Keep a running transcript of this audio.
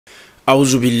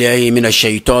أعوذ بالله من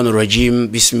الشيطان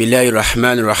الرجيم بسم الله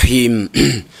الرحمن الرحيم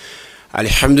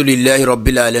الحمد لله رب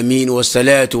العالمين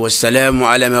والصلاة والسلام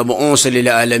على مبعوث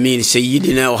للعالمين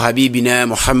سيدنا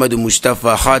وحبيبنا محمد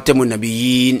مصطفى خاتم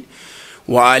النبيين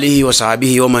وآله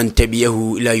وصحبه ومن تبعه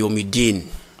إلى يوم الدين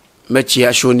متى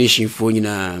أشوني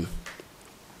شنفونينا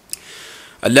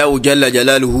الله جل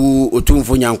جلاله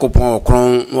أتوفون ينكبون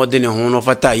وكرون ودنه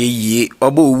نفتا يي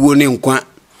أبو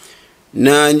ونكوا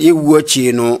na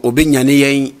iwuachi no obenyane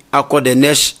yen akọ the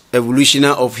next evolution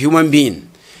of human being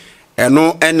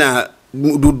eno ena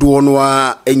dudu no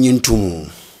a enyintum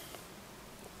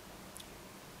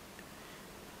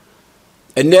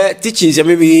ene teachings ya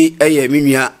mebi eye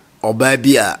menua oba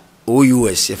bi a o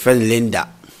US e fen Linda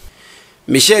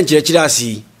Michelle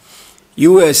nchirachirasi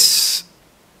US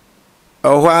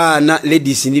ohwa na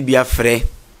ladies ni bia frɛ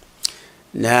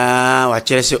na wa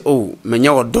kire se o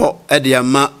menya odo e de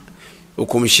ama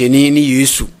okomsheni ni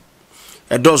Yesu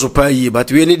edozo pa yi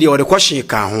but we need the question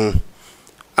ka ho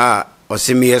a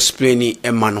osemi explain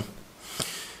ema no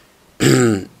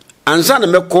ansa na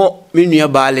mekọ menua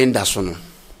ba Linda so no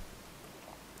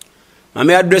ma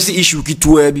me address issue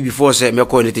kitua bi before say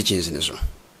mekọ ne teachings ne so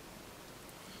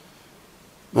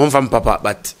mon fam papa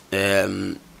but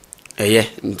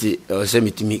nti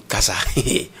osemitimi kasa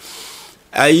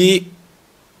ayi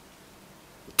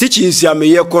teachings ya me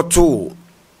yekoto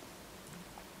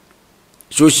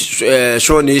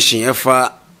so nation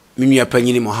efa minua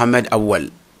panyini Muhammad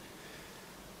Awal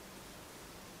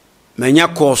manya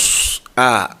course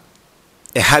a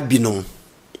habi no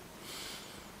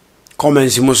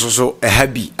comments mo so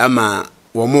habi ama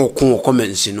wo mo ko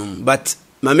comments no but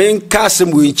ma men ka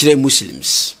asem we nkire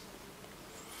Muslims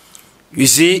you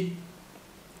see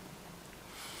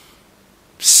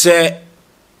say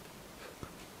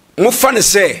mo fa ne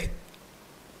say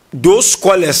those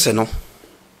scholars no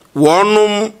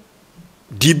wonum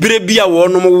dibre bia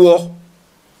wonum wo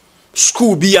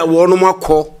school bia wonum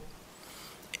akọ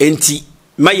enti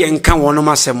mayenka wonum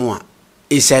asemo a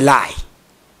is a lie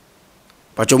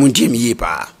pacho muntie mi yi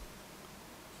pa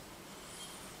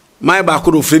my ba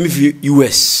ko do frame fi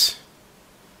US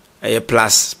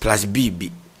plus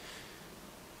BB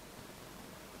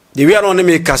de wi anon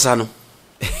me kasa no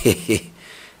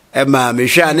e ma me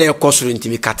hwa na e kosoro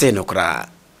ntimi kate no kra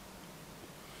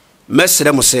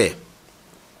mesre mo se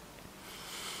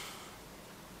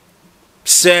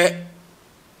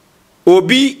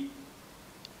obi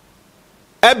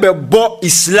ebe bo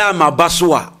Islam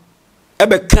abaso a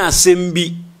ebe kan asem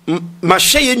bi ma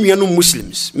hye nuanu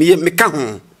Muslims me ka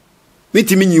ho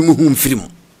mitimi nyimu hu mfirim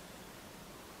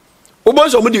obo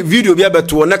so mo di video bi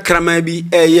abeto na krama bi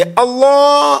eye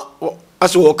Allah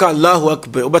aso ka Allahu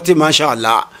akbar obati masha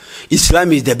Allah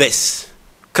Islam is the best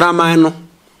krama no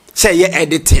say ye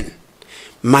editing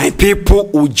my people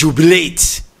will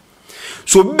jubilate.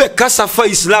 So be kasafa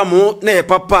Islam na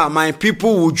papa my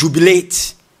people will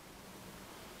jubilate.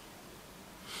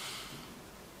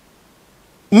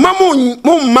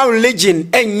 Mama religion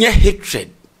enye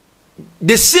hatred.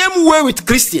 The same way with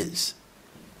Christians.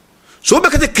 So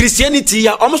be the Christianity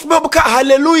ya almost be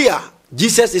hallelujah.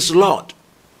 Jesus is Lord.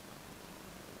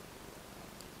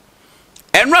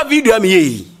 Enra video am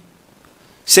ye.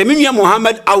 Se minua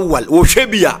Muhammad Awal wo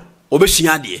hwebia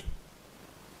obesiade.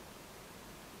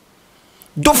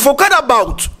 Don't forget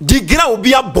about degree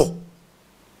obi abo.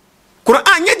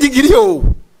 Quran ye degree o.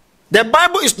 The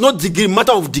Bible is not degree,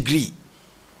 matter of degree.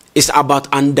 It's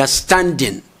about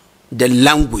understanding the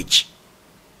language.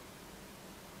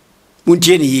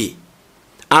 Muntieni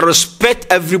and respect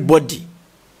everybody.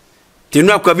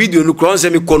 Tenu akwa video no Quran say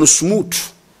me kono smooth.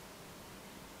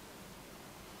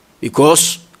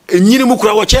 Because enyini mu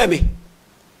kura wo cheme.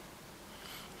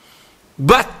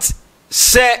 But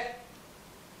say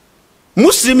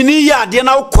Muslim ni ya de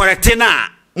na correct na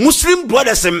Muslim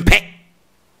brothers mpe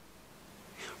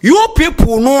you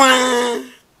people no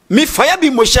me fire bi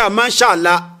mosha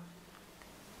mashallah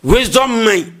wisdom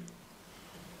man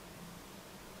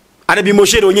ada bi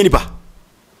moshe do nyini pa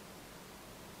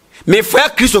me fire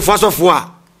Christopher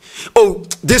sofwa oh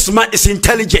this man is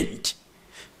intelligent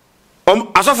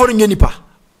asofo nyini pa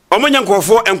omonya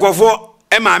nkofo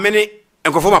e ma amene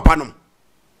nkofo papanom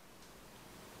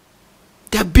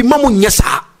da bi mamu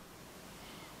nyesa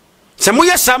se mo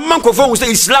yesa man ko fo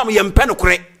say Islam ye mpe no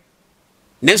kore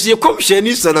nenso ye kom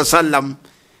sheni sallam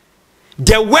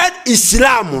the word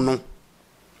Islam no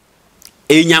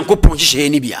e nyankopon hye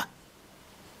ni bia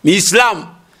mi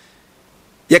Islam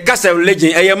ye kasa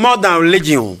religion e ye more than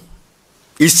religion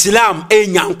Islam e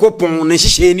nyankopon ne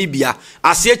hye ni bia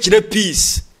ase kire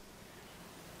peace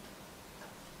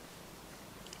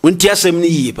unti asem ni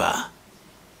yi ba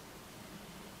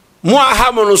mo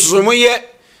aha mo no so mo ye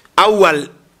awal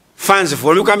fans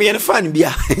for me come ye fan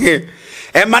bia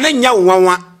e ma na nya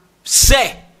wanwa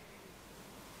se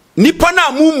nipa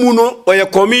na mumu no oye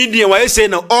comedian wa say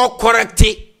na all correct.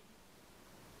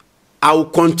 I will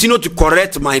continue to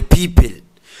correct my people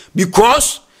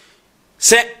because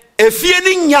say efie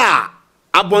ni nya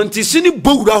abontisi ni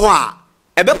bowura ho a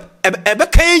ebe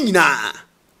kan nyina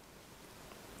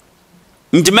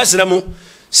nti mesere mo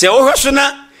se wo hweso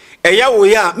na eya wo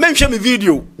ya menhwe me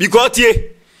video because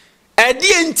tie edi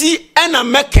enti ena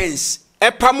Mekens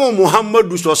epamo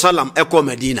Muhammadu sallam eko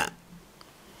Medina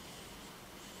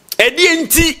edi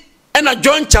enti ena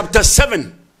John chapter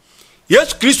 7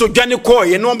 yes Christo dwane ko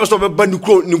ye no mbeso beba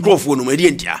nikrofo no edi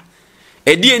enti a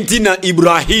edi enti na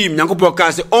Ibrahim nyankopɔ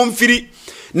ka se onfiri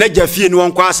na jafie ni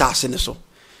won kwa asase ne so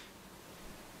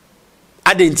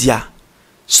adentia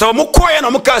so mo koye na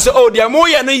mo ka se o dia mo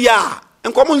ye no ya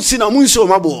enko mo nsi na mo nsi o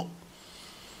mabo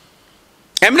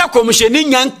emna komisheni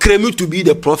nyan kremi to be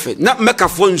the prophet na make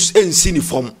phones ensi ni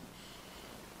form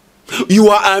you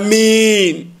are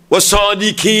amin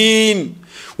wasadikin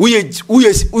we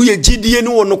gidie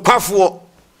no no kwafo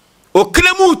o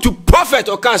kremu to prophet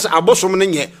o ka se abosom ne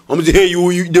nye o mo say hey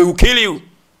you they will kill you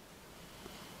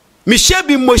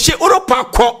Mishebi Moshe Europa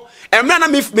ko emna na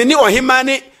me ni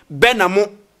ohimane benamo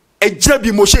ejira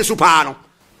bi Moshe supano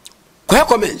kwa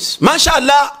comments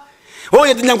mashallah o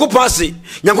ye nyankopon ase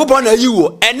nyankopon na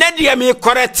yiwo ene de me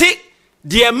correct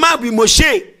de ma bi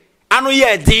Moshe anu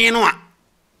ye din no a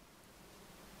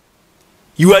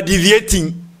you are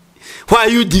deviating. Why are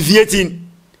you deviating?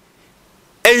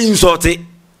 Insulting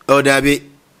o dabe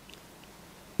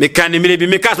me kan me bi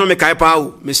me kas no me kai pa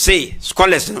o me say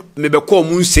scholars me be ko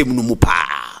mu nsem no mu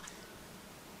pa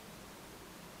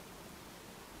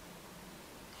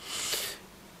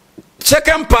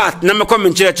second part na me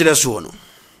comment chire so no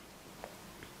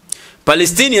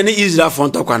Palestinian and Israel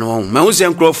front akwa no ma hu se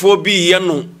nkrofo bi ye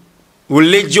no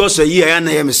religious yi ya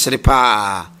na ye me sere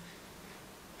pa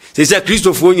se se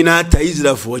Christopher nyina ta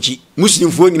Israel fo chi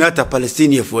Muslim fo nyina ta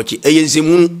Palestinian fo chi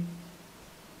eyensemu.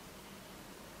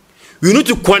 We need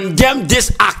to condemn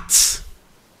this act.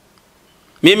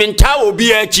 Mimenta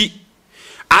obi achi.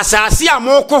 Asasi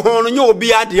amoko hono nyo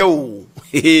obi ade o.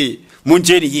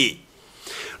 Muncheni ye.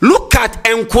 Look at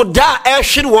enkoda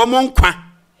ehwere wo monkwa.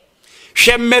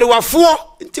 Hwe mmerewafo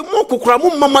nti mokokura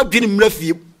mu mama dwene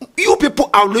mrafie. You people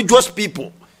are religious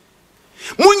people.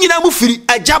 Munyina mu firi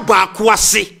ajaba ako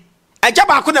ase.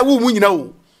 Ajaba ako na wo munyina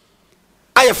o.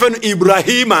 Ayefa no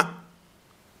Ibrahima.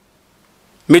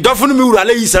 Me dofunu mi wura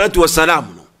alayhi salatu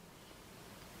wassalam no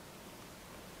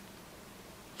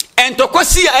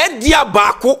entokosi edia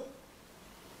baako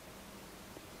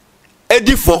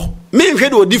edifo me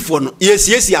hwede odifo no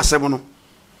yesi asem no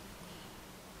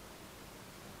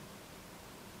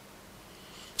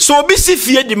so obi si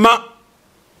fie di ma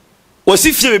o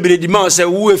si fie bebere di ma o se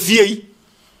wo fie yi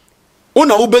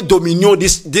una obe dominion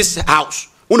this house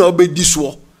una obe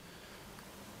diswo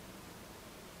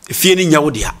fie ni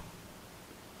nyawo dia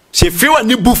se fiwa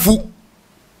ni bufu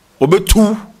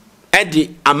obetu ede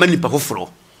amani pa foforo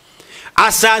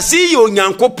asasi yo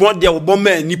nyankopon de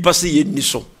oboma nipa se ye ni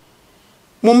so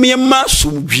mumyema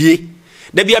sumdwie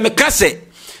da bia me kase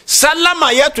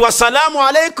salama yetu assalamu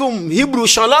alaikum hebrew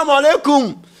shalom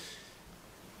alaikum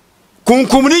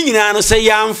kunkum ni nyina no se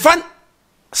yamfan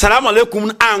assalamu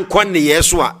alaikum ankon ne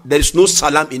yeso a there is no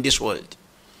salam in this world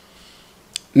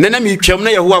nana mi twam na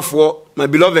yehoafo my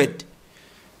beloved.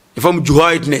 If I'm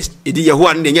Jehoidness, it is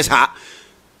Yawa and yes, ha.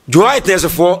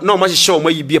 Jehoidness for no much show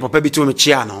may be a papa between a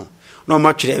chiano. No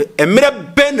much a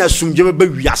mere ben as soon Jimmy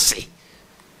Yassi.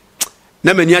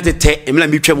 Never near the te, Emila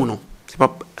Michamuno.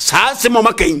 Sa se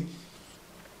mama came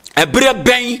a brea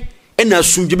bang and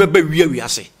as soon Jimmy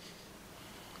Yassi.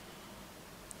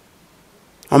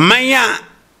 O maya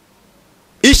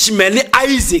Ishmael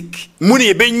Isaac,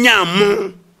 Muni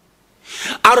Benyam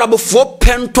Arab for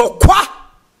pento qua.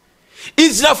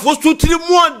 Israel for to 3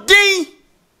 more day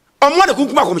on what a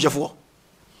kunkuma commission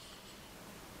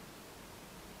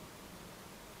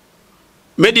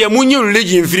media munyu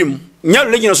religion film nya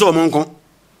religion so monko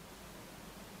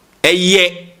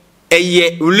eye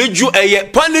religion eye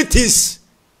politics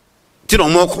ti no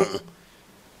monko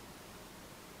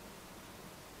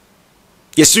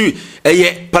yesu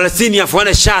eye Palestinian for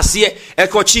na shase e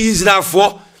ko chi Israel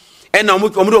for e na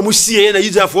omo sie na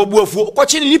Israel for buafu ko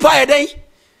chi ni pa eden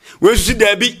we see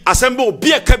there be assemble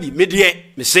be a kabi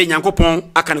me say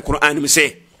nyankopon aka ne Quran me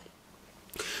say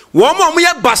wo mo ye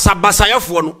basa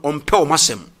yafo no ompe o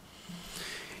masem.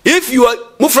 If you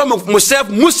are from myself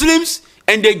Muslims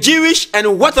and the Jewish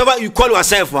and whatever you call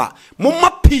yourself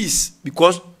more peace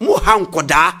because mo han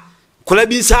koda akola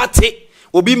bi nsate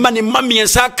obi ma ne mamien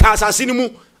sa ka asase ni mu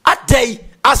adai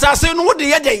asase no wo de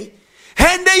yedai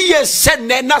hende ye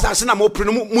sene na asase na mo pre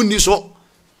no mu ni so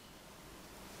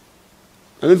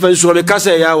ami fa so be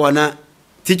kasa ya wana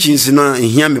teachings no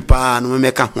hia me pa no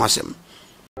me ka ho asem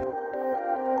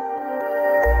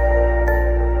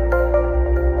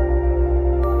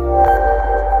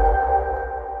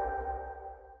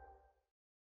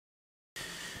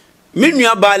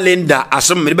Minua ba Linda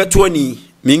asem me beto ani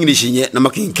me English nye na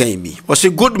makinkan bi. Was a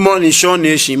good morning Shaw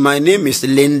Nation. My name is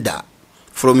Linda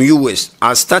from US.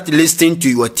 I start listening to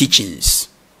your teachings.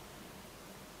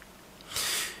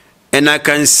 And I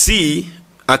can see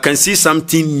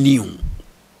something new.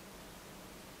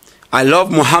 I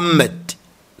love Muhammad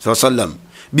sallam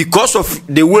because of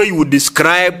the way you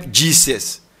describe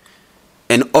Jesus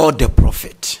and all the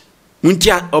prophets. I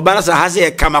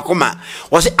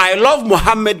love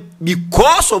Muhammad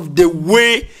because of the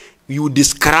way you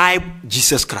describe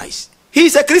Jesus Christ. He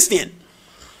is a Christian,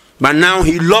 but now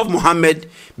he loves Muhammad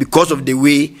because of the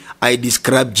way I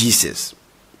describe Jesus.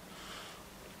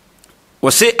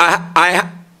 I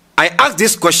ask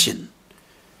this question.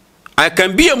 I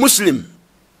can be a Muslim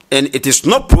and it is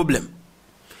no problem,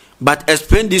 but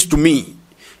explain this to me.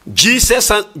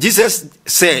 Jesus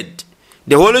said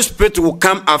the Holy Spirit will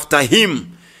come after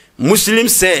him. Muslim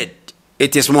said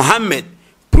it is Muhammad.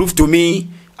 Prove to me,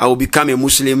 I will become a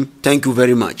Muslim. Thank you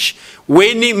very much.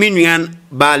 When Minyan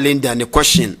ba Linda the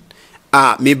question,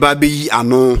 me baby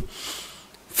ano.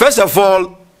 First of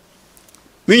all,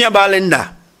 Minyan ba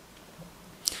Linda,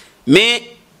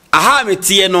 me aha me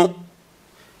tie no,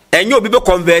 enyo bi be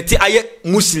convert aye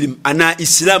Muslim ana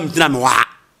Islam tina me wa.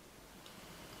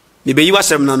 Me be yi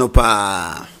wasem na no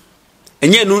pa. The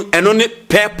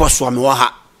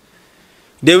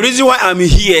reason why I'm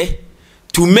here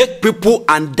to make people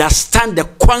understand the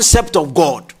concept of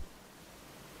God,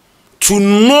 to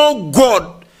know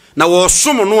God. Now was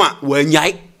someone when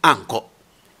yai anko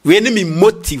we enemy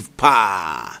motive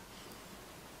pa.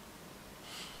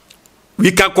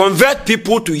 We can convert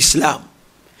people to Islam.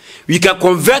 We can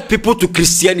convert people to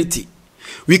Christianity.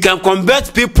 We can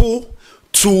convert people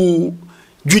to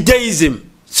Judaism.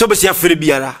 So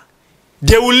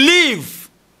they will leave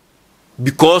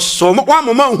because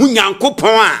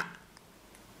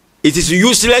it is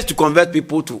useless to convert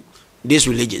people to these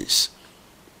religions.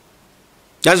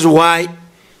 That's why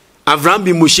Abraham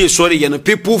bin Moshe sorry and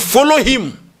people follow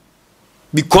him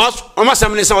because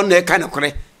almost on their kind of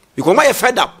correct because why you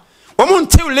fed up.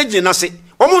 Religion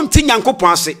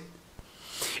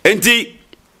and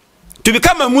to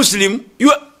become a Muslim,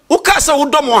 you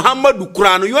Muhammad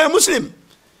Quran, you are a Muslim.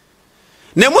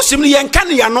 Ne Muslim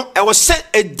yankan ya no e wo se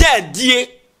edadie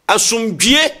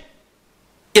asumdue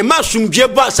e ma asumdue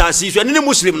ba asase so ne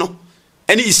Muslim no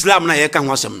ene Islam na ye ka ho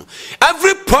asem no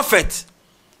every prophet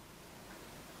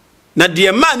na de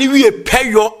man wi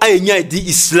peyo anya di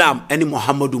Islam ene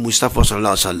Muhammadu Mustafa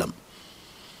sallallahu alaihi wasallam.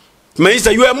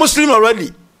 Minister, you are a Muslim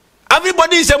already.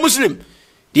 Everybody is a Muslim.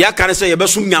 Dia kan say ye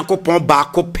besum Nyankopon ba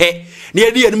ko pe na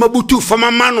ye di ene mabutu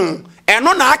fama mano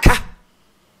eno na aka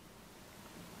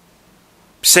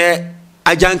say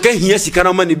ajanka hiya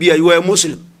sikana mani bia you are a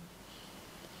Muslim.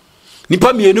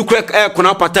 Nipa mienu kura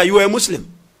kona pata you are a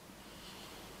Muslim.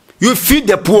 You feed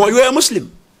the poor you are a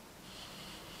Muslim.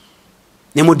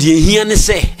 Nemo die hiya ne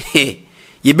say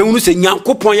ye be hunu say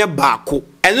Nyankopon ye baako.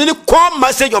 And then the core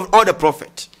message of all the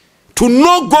prophets to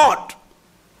know God.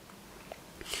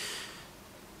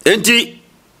 Enti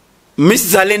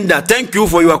Mrs. Alinda, thank you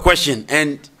for your question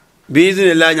and busy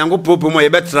the line Nyankopon mo ye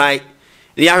be try.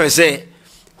 Ya say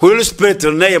Holy Spirit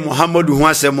na ye Muhammadu hu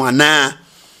asem ana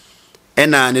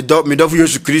ena ne do me do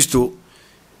Yesu Kristo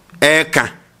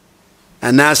eka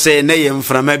ana say na ye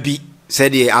mframa bi say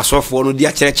de asofo no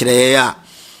dia kire ye a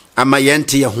ama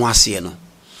yente ye hu ase no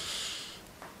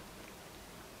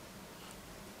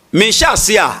me sha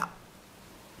se a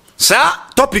sa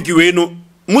topic we no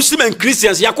Muslim and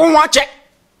Christians yakon wa che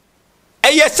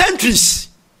eye centuries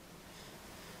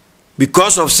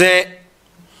because of say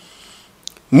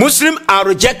Muslims are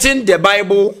rejecting the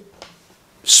Bible,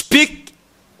 speak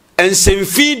and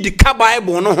feed the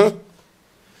Bible. No,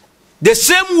 the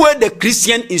same way the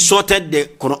Christian insulted the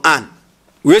Quran.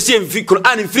 We see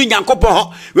Quran in free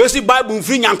Yankopon, we see Bible in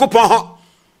free Yankopon.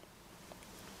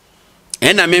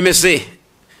 And I may say,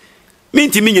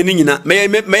 Minti Minina, may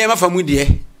my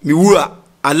family, Miwa,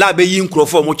 Allah be yin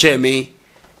crofo moche me,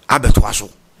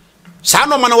 Abetwaso.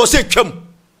 Sano man was say chum.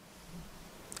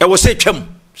 I was say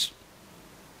chum.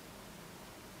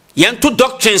 Yantu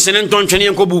doctrines and doctrine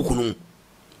yanko buku no.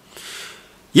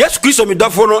 Yes, Christo mi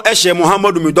dofo no ehye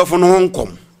Muhammadu mi dofo no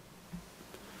honkom.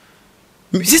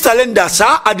 Sister Linda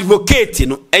sa advocate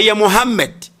no eye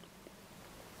Muhammad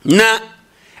na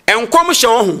enkom hye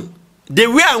ho the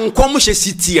way enkom hye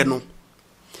sitie no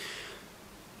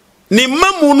ni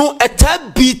mamu no eta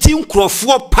biti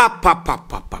nkrofo pa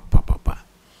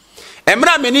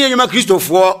emra me ni enwuma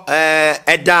Kristofo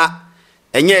eda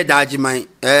enye eda agiman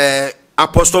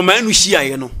apostle manu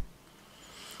hia no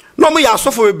no mo ya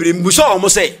asofo bebre mbuso o mo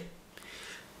say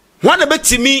wana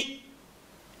betimi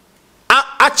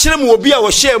a kire mu obi a wo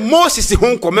hye Moses ho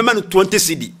nkomema no 20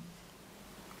 cedi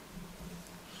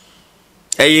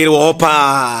eyire wo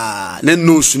pa na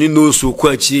nosu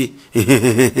kwa chi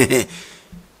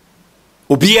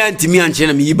obi antimi anche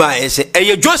na mi ba ese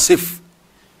eye Joseph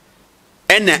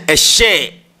ena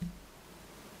ehye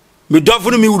me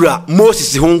dofo no mi wura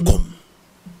Moses ho nkom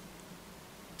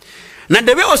na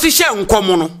debe o si hye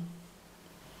nkom no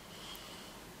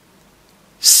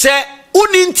se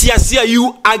unintiasia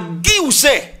you agiu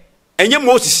se enye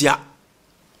Moses ya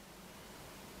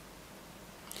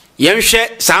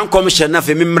yenhwe san commission na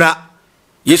fe mimra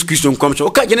Yesu Kristo commission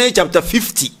o ka Genesis chapter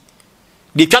 50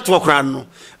 di twatwo kra no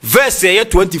verse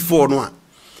 24 no a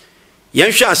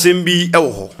yenhwe asem bi e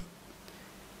wo ho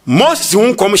Moses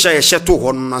hun commission ye hyeto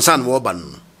ho no na san wo ba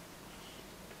no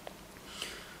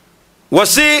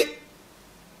wose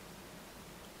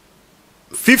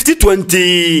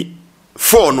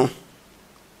 50:24 no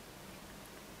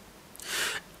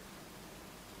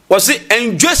was it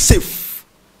and Joseph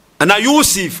and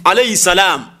Yusuf alayhi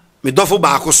salam me dofo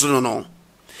ba akoso no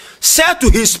said to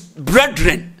his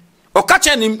brethren o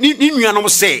kache ni nuanom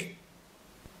say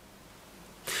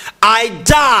I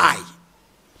die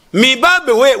me ba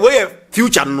be we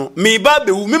future no me ba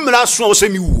be wu me mra so o se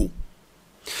mi wu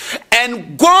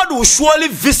and God will surely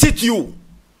visit you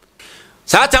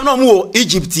Satan no mu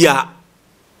Egypt ya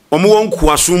omo won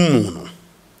kuasum mu no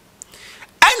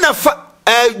ana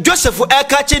Joseph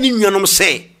ekache ni nuanom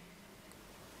say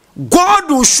God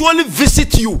will surely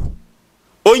visit you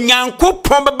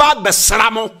onyankopon beba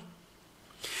besramo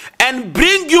and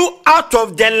bring you out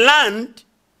of the land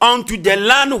unto the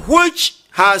land which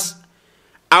has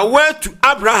aware to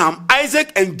Abraham,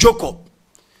 Isaac and Jacob.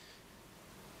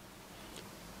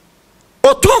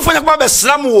 Otumfo yakba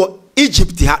besramo wo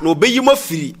Egypt ha no beyimo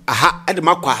firi aha ede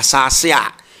makwa asase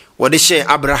a wode hye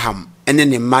Abraham ene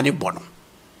ne mane bono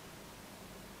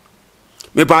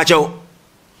me pa chawo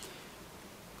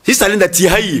Sister Linda ti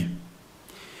hayi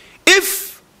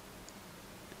if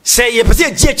say ye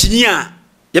pese je chini a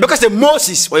ye beka say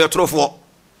Moses or your trofo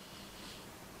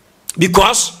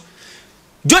because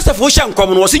Joseph wo hye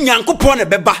nkom no wo se nyankopon ne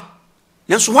beba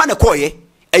nanso wa ne koye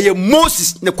eye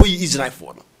Moses ne koyi Israel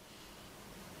for no.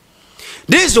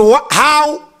 This is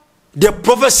how the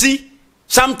prophecy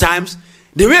sometimes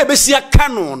the way be see a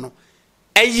canon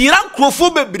a yiran krofo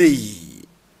bebre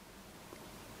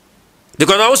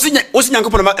because I was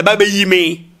nyankopon ba be yi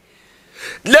me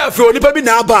le fe onipa bi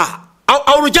na ba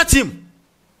I reject him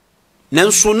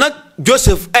nanso na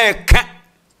Joseph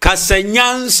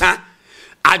kasanyansa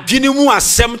adwene mu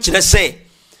asem kire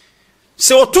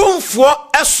se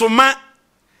otumfo esoma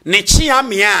ne chia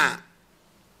me a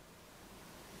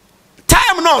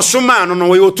time no soma no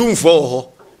we otumfo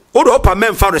ho o do pa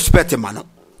men fa respect ma no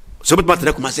so but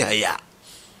matter kuma se haya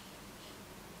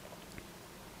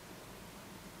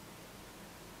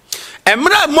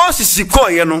emra Moses ko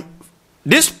ye no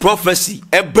this prophecy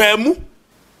ebamu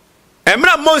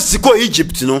emra Moses ko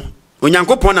Egypt no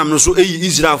onyankopon nam no so eyi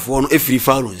Israel fo no efiri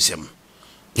Pharaoh nsem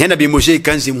he na bi Moshe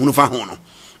kanse hunu fa ho no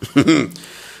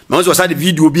ma so sa de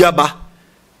video bi aba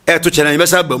to channel be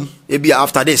sa bam e bi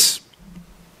after this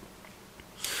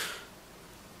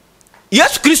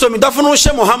Yes Kristo mi dafo no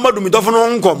hye Muhammadu mi dafo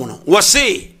no nkom no wo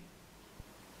se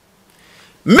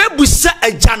mebusa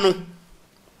agya no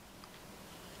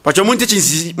pacho mun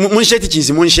teachings mun share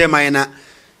teachings mun share mai na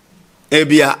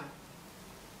ebia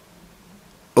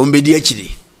ombedi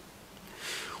akiri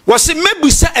wo se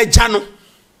mebusa agya no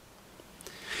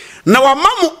na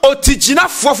wamamu otigina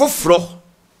fofoforo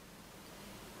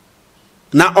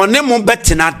na onemu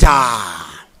betena da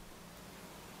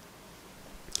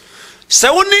se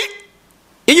woni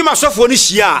inyuma sofo ni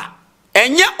hia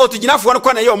enye otiginafo no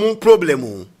kwa na ye omun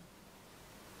problem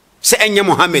se enye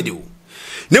Muhammad o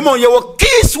nemo ye wo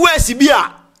kiss wesi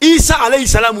bia Isa alayhi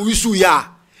salam wisu ya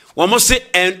wo mo se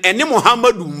ene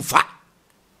Muhammad mfa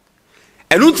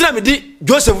enu ntra me di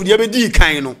Joseph dia be di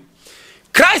kan no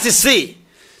Christ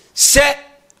say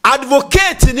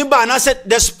advocate ni ba na say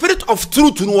the spirit of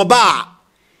truth no ba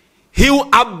he will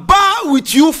abide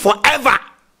with you forever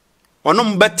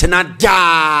onom betena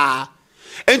da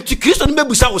enti Kristo no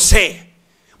bebusa wo say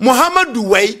Muhammadu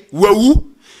wai wawu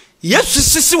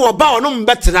Yes, sisi waba ono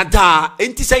mbetena da.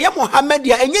 Enti se ye Muhammad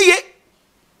ya enye ye.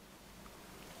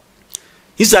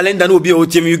 Isalenda no be o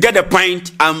team. You get the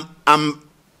point I'm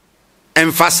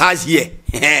emphasize here.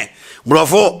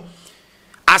 Bravo.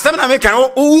 Asem na make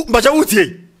o bacha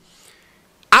utie.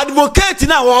 Advocate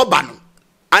na wo ba no.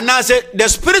 And I say the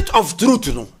spirit of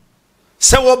truth no.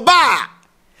 Se wo ba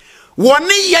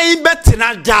woni yen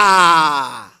betena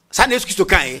da. Sa na excuse to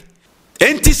kan.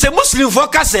 Enti se Muslim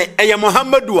focus eye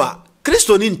Muhammadu a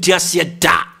Kristo ni ntiase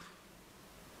da.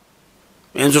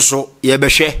 Enzo so ye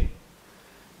behwe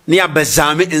ni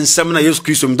abazame ensam na Yesu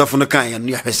Kristo mdafo no kan ya no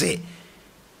yahwese.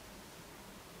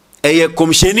 Eye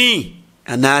komsheni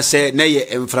ana se na ye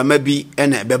emframa bi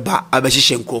ena beba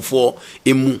abahihye nkofo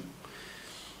emu.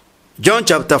 John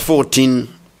chapter 14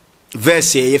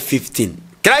 verse 15.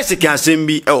 Christ can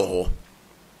sembi ewo.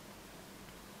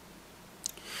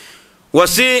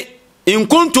 Wasi in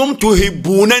kuntum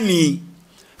tuhibbunani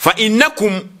fa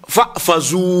innakum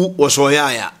fa'fazu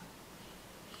wasoyaya.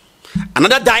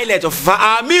 Another dialect of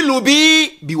fa'amilu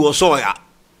bi wasoya.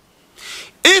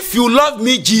 If you love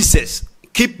me, Jesus,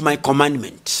 keep my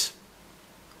commandments.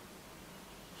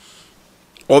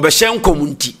 Obeshen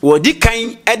komunti wodi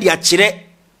kan edi akire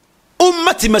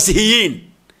ummati masihiyin,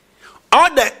 all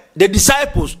the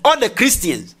disciples, all the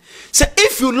Christians say,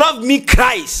 if you love me,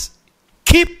 Christ,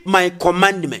 keep my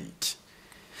commandment.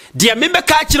 Dia membe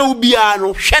ka akire ubia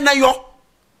no hwena yo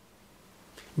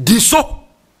diso.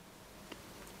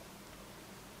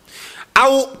 I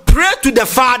will pray to the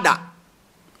Father,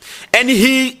 and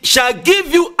he shall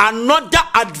give you another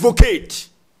advocate.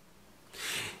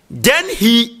 Then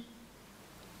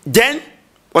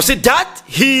was it that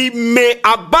he may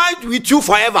abide with you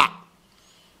forever.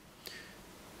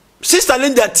 Sister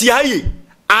Linda Tiayi,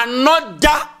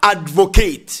 another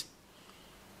advocate.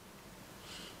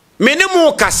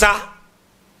 Minimum kasa,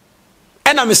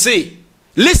 and I'm say,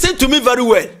 listen to me very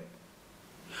well.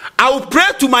 I will pray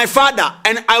to my Father,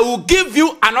 and I will give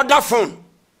you another phone.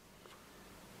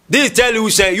 This tell you,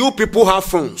 say, you people have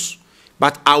phones,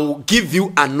 but I will give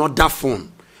you another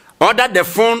phone. Or that the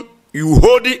phone you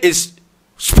hold it is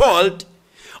spoiled,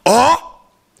 or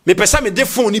me pesa me the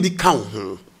phone be count.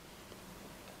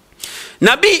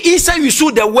 Nabi Isa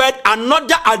used the word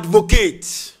another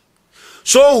advocate.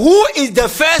 So who is the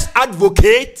first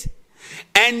advocate?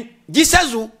 And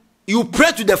Jesus, you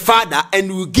pray to the Father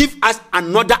and will give us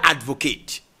another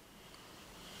advocate.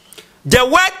 The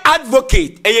word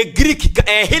advocate, a Greek,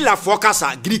 a hila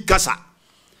fokasa, Greek kasa.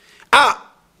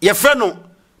 Your friend,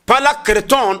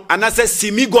 palakreton, and I say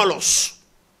simigolos.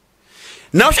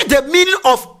 Now, the meaning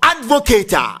of advocate,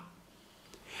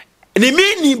 the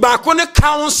meaning bakone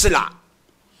counselor,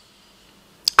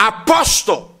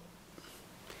 apostle,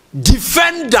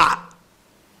 defender,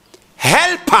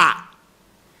 helper.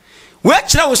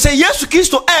 Which I will say, yes,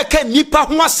 Christo eke nipa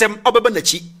huasem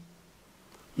obebenachi.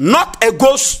 Not a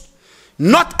ghost,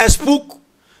 not a spook,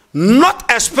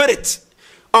 not a spirit.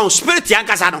 On spirit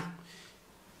yankasano.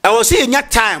 I will say in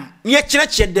that time, near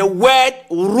church the word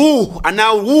ruh and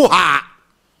now ruha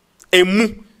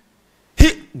emu.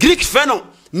 Greek pheno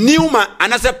pneuma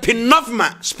and as a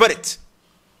pinofma spirit.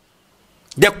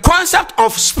 The concept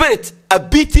of spirit a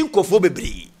beating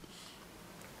kofobebri.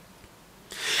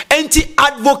 Enti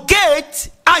advocate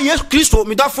yes Christo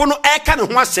midafono eka ne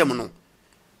ho asem no.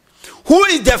 Who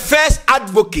is the first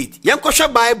advocate?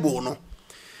 Yankosha Bible no.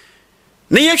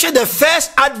 The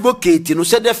first advocate, you know,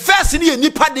 said the first ni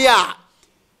nipa dia,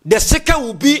 the second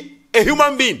will be a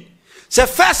human being. So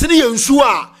first ni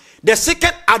ensure, the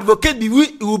second advocate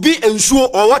will be ensure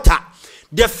or water.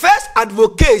 The first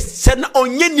advocate said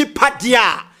onye nipa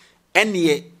dia, and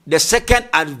the second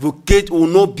advocate will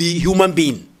not be human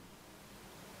being.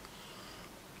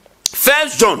 1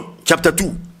 John chapter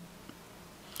 2.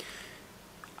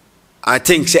 I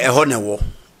think say a honor.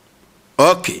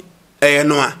 Okay,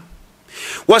 noa.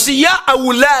 Wasi ya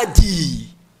awuladi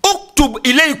uktub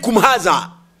ilaykum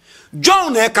haza.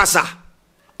 John kasa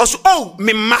oso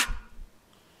mimma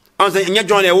anse nya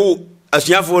John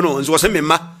asuafo no nso wose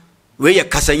mimma we ye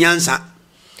kasa nyansa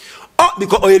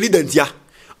because o leader ntia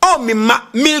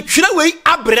mimma me twira we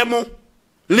abremo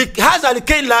lik haza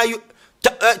likay la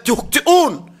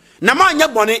tuun na ma nya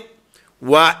bone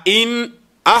wa in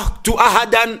ahtu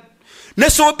ahadan ne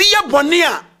so biya bone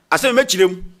a asem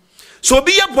mechirem. So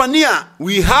be a bonia,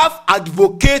 we have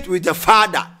advocate with the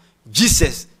Father,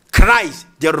 Jesus Christ,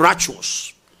 the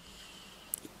righteous.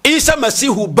 Isa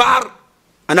Masihu Bar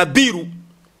and Abiru.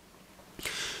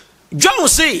 John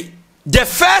say the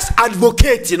first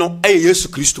advocate, you know, is Jesus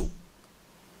Christ.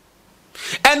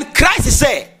 And Christ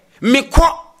say, "Me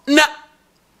na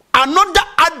another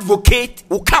advocate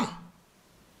will come."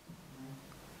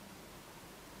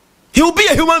 He will be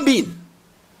a human being.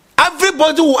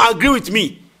 Everybody will agree with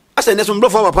me. I said, "There's some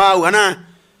bluff for papa." Ana,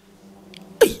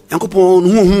 hey, Uncle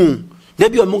Pon, there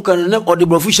be a monk and or the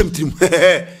bluffisham team.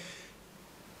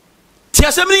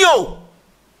 Tiasemio.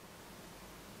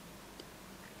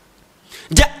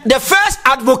 The first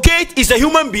advocate is a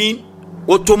human being.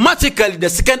 Automatically, the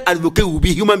second advocate will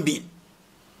be human being.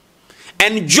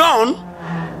 And John,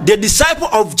 the disciple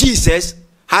of Jesus,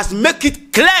 has made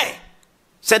it clear.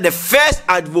 Said the first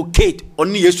advocate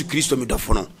only Jesus Christ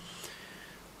midafono.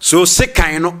 So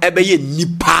second no ebeye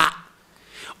nipa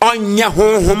onya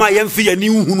honhoma yemfi ya ni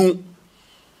hunu.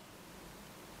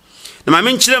 Na ma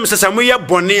menkyere m sesa moye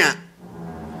bone a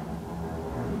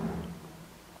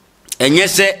enye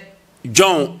se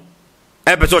John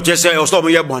ebeto che se o so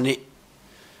moye bone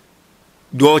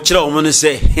do kire o mo ne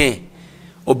se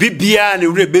obi bia ne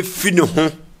wure be fi ne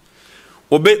ho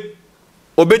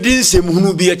obedi nsem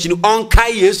hunu bi achi no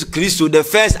onkai Jesus Christ the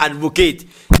first advocate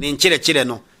ne nkyere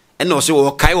no ena o se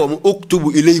wo kai wo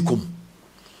oktubu ileikum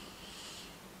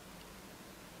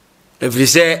every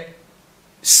se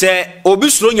obi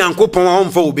suro nyankopon a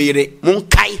omfa obeyire mon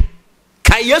kai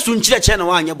Yesu nkyere na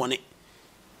wa anye bone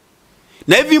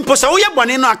na evi mposa wo ye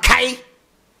bone no akai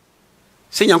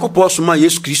se nyankopon soma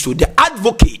Jesus Christ the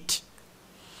advocate.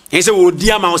 He said, "Oh,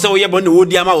 dear, ma, so we are born to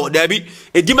Diama or Debbie,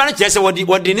 a demon chess or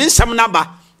what didn't some number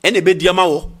and a bed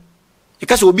Diamao.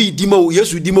 Because will be Demo,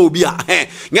 yes, with Demo Bia.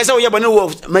 Yes, we are born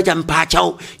to Madame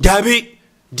Pacho, Debbie,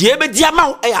 dear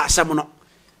Diamao, eh, someone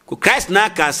who Christ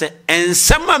Nakas and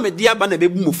some dear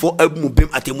Banabim for a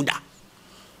mubim at Temuda.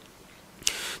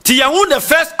 Tiahu, the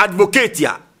first advocate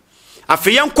here, a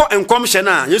fianco and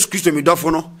commissioner, yes, Christo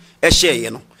Midofono, a share,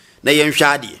 you know, the young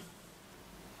shadi.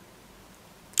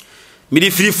 Midi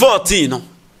 3:14 no.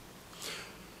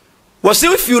 Was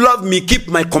if you love me, keep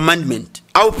my commandment.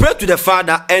 I will pray to the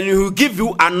Father, and he will give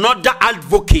you another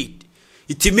advocate.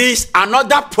 It means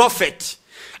another prophet,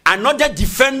 another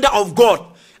defender of God,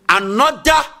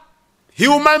 another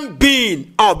human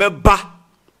being. Oh, beba.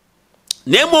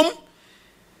 Nemum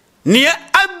near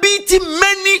abiti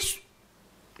many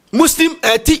Muslim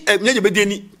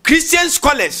Christian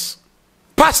scholars,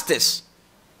 pastors,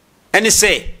 and they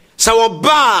say,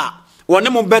 "Sawaba." One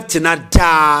mo betina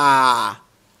da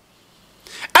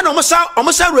and almost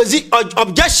resi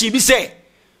objection bi say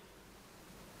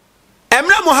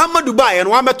Emra Muhammadu ba and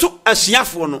one betu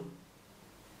asuafo no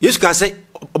Yesu ka say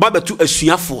oba betu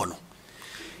asuafo no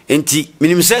enti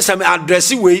minim say some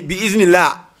address we bi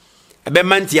iznillah ebe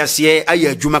manti ase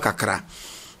aye adwuma kakra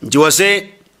nti wo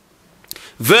say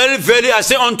very very I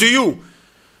say unto you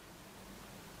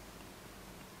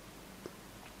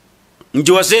nti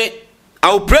wo say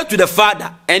I will pray to the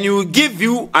Father, and he will give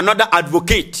you another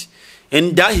advocate,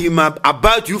 and that he may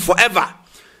abide you forever.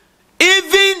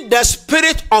 Even the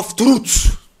Spirit of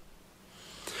truth.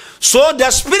 So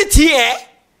the Spirit here,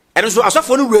 and so as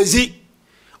for no reason,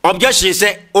 objection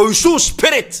say, "Oh, so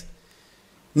Spirit,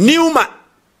 Newma,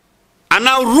 and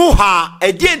now Ruha,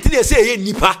 a deity they say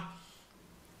nipa."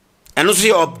 And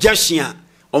also objection,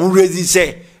 reason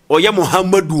say, "Oh, ya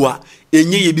Muhammadua,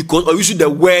 because or use the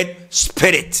word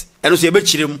Spirit." And also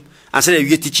and say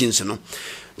you teachings no.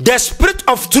 The Spirit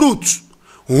of truth,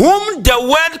 whom the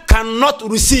world cannot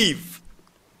receive,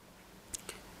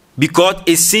 because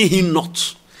it see him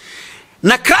not.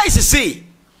 Now Christ say,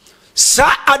 "Sa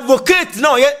advocate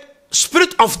no yet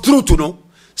Spirit of truth no.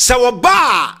 Sa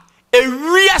waba e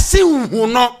wiase hu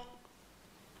no."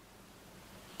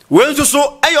 When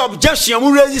so ay objection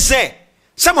mu raise say,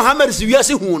 "Sa Muhammad is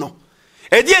wiase hu no."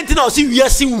 E di enti na o si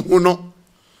wiase hu no.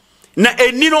 Na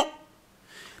eni no,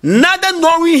 neither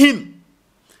knowing him,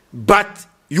 but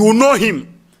you know him,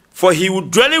 for he will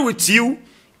dwell with you,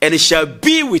 and he shall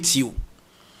be with you.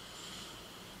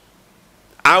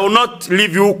 I will not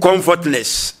leave you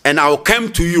comfortless, and I will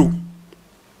come to you.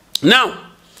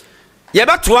 Now,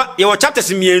 yebatwa yewa chapters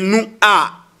mienu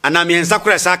and I mean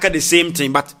the same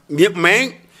thing, but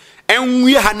man and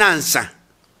we hanansa.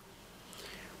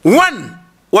 One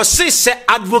was say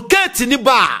advocate in the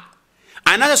bar.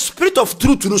 Another Spirit of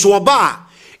truth no so ba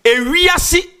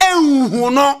ewiase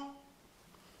enhu no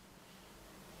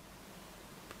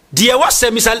die wase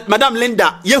misal Madam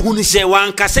Linda yehu ni se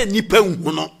wan kase nipa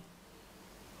enhu no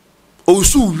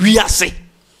osu wiase.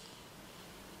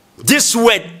 This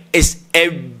word is a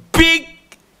big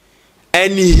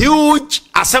and huge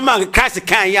asama Christ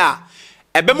kan ya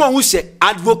ebemo hu se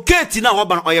advocate na ho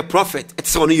ba no prophet it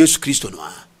say on Jesus Christ no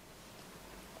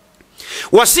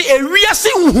wase ewiase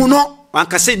enhu no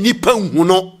wankase nipa hu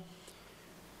no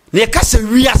ne kase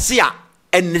wiase a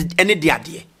ene de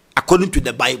ade according to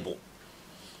the Bible.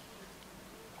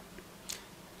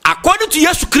 according to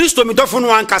Yesu Christo me dofo no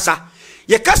ankasa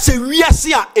ye ka se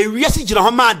wiase a ewiase gina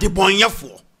ho ma de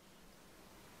bonyefo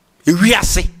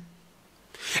ewiase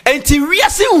enti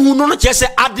wiase hu no chese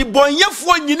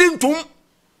adebonyefo nyini ntum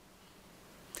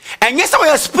enye se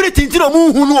wo spirit nti no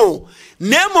mu hu no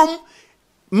nemom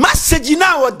message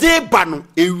na wo de ba no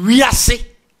ewiase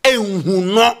enhu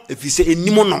no efise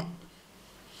enimo no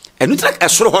enu tra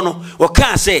esoro ho no wo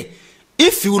kan say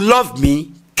if you love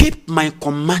me keep my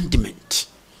commandment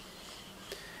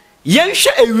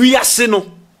yenhwe ewiase no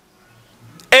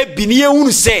ebini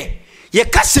ehunu say ye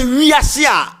ka se wiase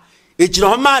a ejina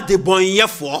ho ma de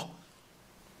bonyefo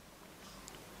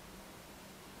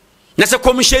na se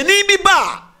komisheni bi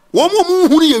ba wo mu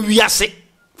hunu ye wiase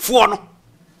fo no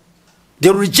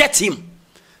they reject him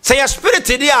say your spirit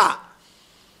there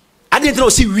I didn't know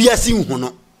see wiase hu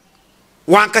no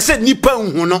wan ka se nipa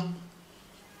hu no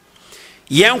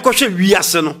yen ko hwe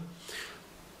wiase no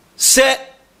se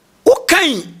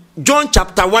ukan John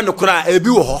chapter 1 okra ebi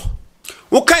wo ho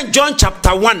ukan John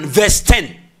chapter 1 verse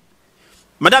 10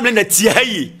 madam na tia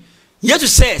yi yesu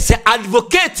say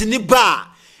advocate ni ba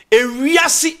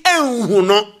ewiase enhu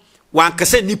no wan ka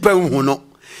se nipa enhu no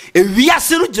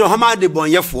ewiase no gire ho ma de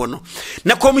bonyefo no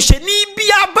na komisheni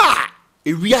bia ba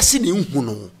ewiase ne enhu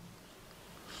no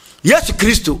Yesu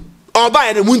Kristo oba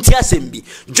ya ne munti asembi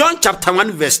John chapter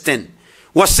 1 verse 10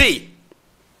 was say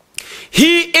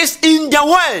he is in the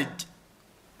world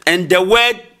and the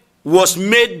word was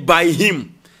made by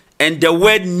him and the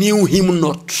word knew him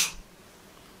not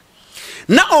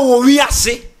na owo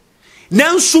wiase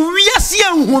na nso wiase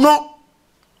enhu no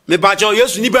me ba jo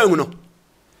Yesu ni ba enhu no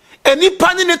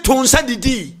enipa ne tonsa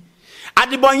didi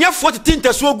adebonyefo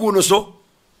tetinteso ogu no so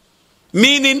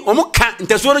meaning omo kan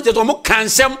nteso no cheto omo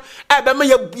kansem ebe ma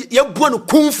ye buo no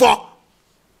kumfo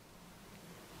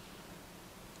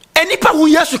enipa hu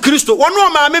Yesu Kristo wono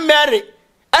ma me Mary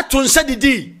etonsa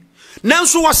didi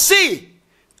nanso wose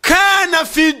kana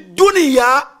fi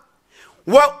dunya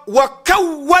wa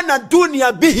kawana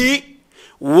dunya bihi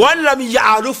walam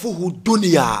ya'rifuhu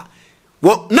dunya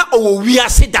wa na o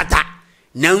wiase dada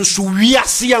nanso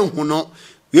wiase anhu no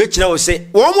we kire wo se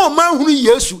wo mo man hunu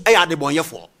Yesu e ya de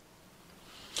bonyefo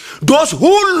those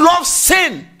who love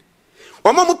sin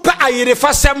wo mo pa ayire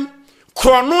fasem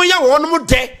krono ya wo no mo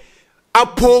de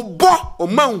apobo o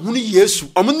man hunu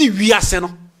Yesu o mo ni wiase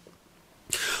no.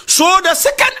 So the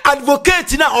second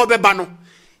advocate na obeba no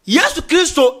Yesu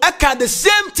Kristo eka the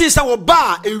same thing sa wo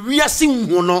ba e wiase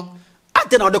hu no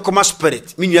ade na o de koma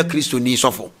spirit minua Kristo ni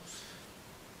sofo.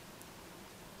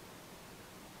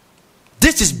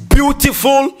 This is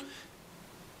beautiful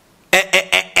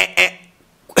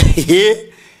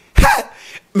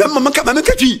mama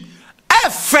katwi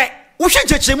efe wo hwe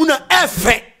chechemu na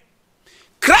efe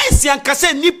Christ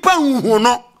yankase nipa hu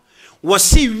no wo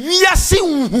si wiase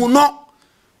hu no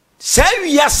say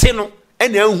wiase no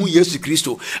ena hu Yesu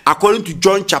Kristo according to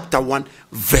John chapter 1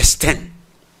 verse 10.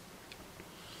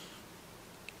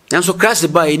 Nanso Christ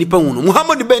ba nipa hu no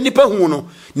Muhammad ba nipa hu no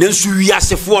nanso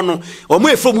wiase fo no o mo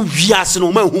efo mu wiase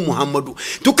no ma hu Muhammadu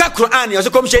to ka Quran ya so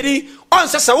kom sheri on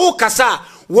sasa wo kasa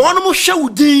wo no mo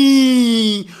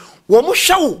hwawdi wo mo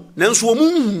hwaw nanso wo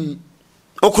mu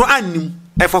o Quran nim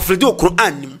e fafrede o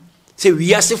Quran nim se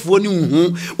wiase fo ni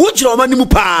hu wo jira o ma nim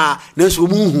pa nanso wo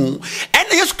mu hu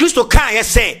ena Yesu Kristo kan ye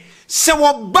se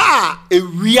wo ba e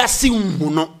wiase hu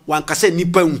no wan kasa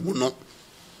nipa hu no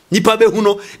nipa be hu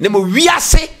no na mo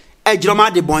wiase ejiroma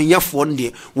de bonyefo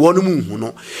nde wonu mu hu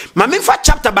no ma me fa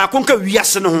chapter ba konka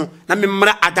wiase no ho na me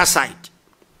mra other side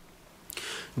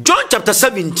John chapter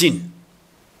 17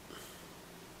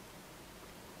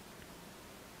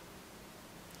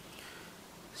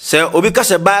 se obi ka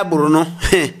se Bible no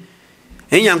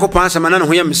enyankopon asema na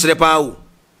ho ya mesre pa wo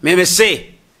me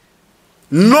say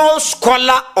no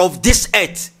scholar of this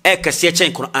earth ekase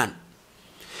chen Quran.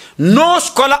 No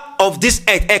scholar of this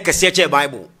earth ekase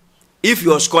Bible. If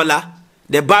you're a scholar,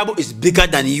 the Bible is bigger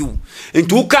than you.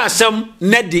 Into ka asem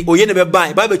nedi oyene be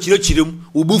bai Bible chirem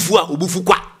ubufu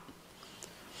kwa.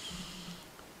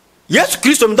 Yes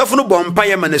Christ mdafo no bompa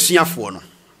ye manasuafo no.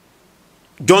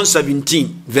 John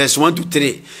 17 verse 1 to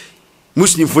 3.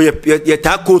 Muslim for ye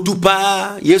ta ko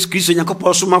tupa yes Christ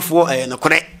nyakopo somafo na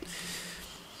kore.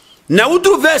 Na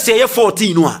udru verse ye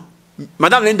 14 no a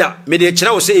Madam Linda me de kire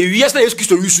wo se ewiase na Yesu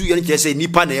Kristo yusu ye nke se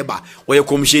nipa na eba wo ye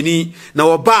komsheni na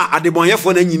wo ba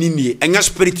adebonyefo na nyini nie enya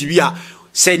spirit bi a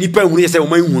se nipa hunu ye se wo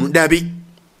man hunu dabi.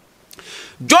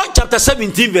 John chapter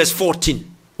 17 verse 14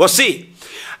 wo say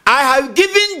I have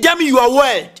given them your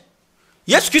word.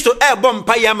 Yesu Kristo e bom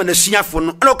pa ya manasuafo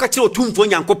no na wo ka kire otumfo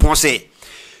nyankopon se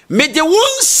me de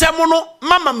won sem no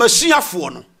mama masuafo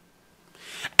no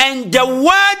and the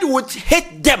world would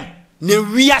hate them. Ne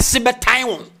wiase betai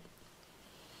won.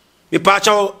 Me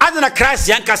pacho adana Christ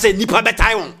yanka say nipa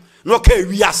betai won. No ka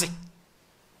wiase.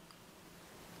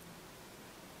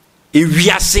 E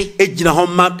wiase ejina ho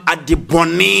ma ade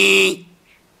boni.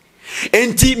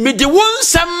 Enti me de won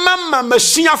samma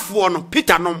masuafo no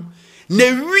Peter nom ne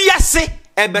wiase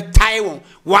e betai won.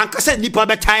 Wanka say nipa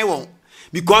betai won.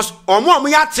 Because omo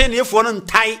ya tenefo no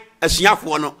ntai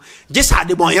asuafo no. Just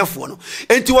ade bonyefo no.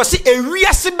 Enti wo say e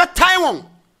wiase betai won.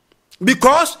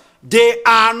 Because they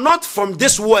are not from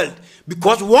this world.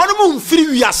 Because one mum free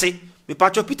wiase. Me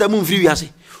pacho Peter mum free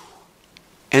wiase.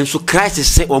 And so Christ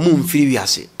is say mum free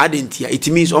wiase. Adentia. It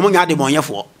means omo nya de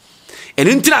bonyefo. And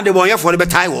intina de bonyefo be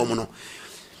tai wo no.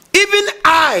 Even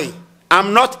I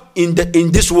am not in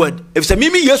this world. If say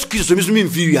me Jesus Christ so me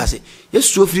free wiase.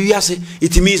 Yes so free wiase.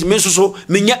 It means me so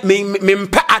me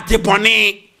mpa ade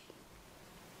bone.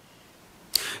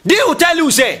 They will tell you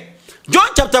say John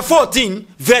chapter 14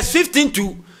 verse 15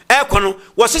 to ekono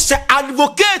was say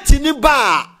advocate ni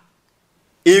ba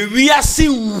e wiase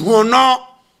hono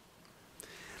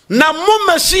na mo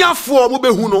masiafo mo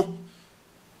behu no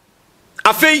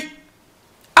afei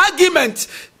argument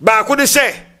ba ko de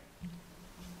say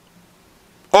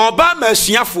oba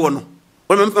masiafo no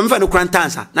mfa no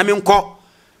krantansa na me nko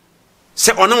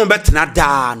se ono mo betena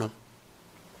da no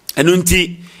eno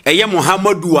nti eye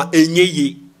Muhammadu a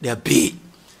enyeye de be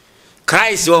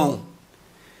Christ won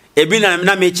ebi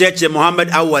na me church Muhammad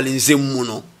awal nzemu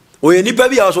no oye nipa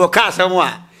bi a so ka asem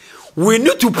a we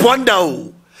need to ponder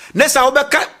o nesa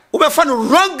obefa no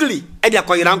wrongly e dia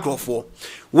koyira nkrofo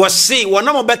wo say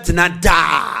wona mo betena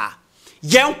da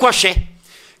yen kohwe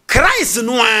Christ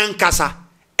no ankasa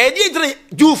e di dire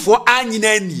jufo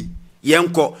anyina ni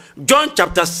yen ko John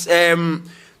chapter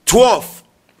 12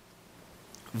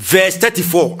 verse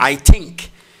 34 I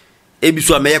think ebi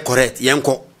so am correct yen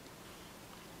ko.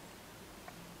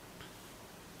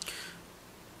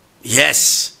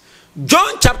 Yes.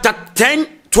 John chapter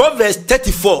 12 verse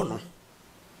 34 no.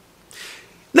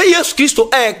 Na Yesu Kristo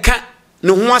ka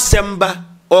ne ho asemba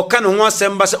o ka ne ho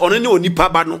asemba se ono ne onipa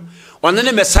ba no ono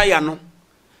ne Messiah no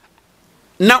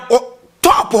na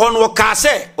top ho no ka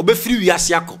se obefiri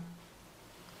wiase akọ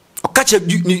o ka che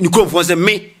ni kromfo se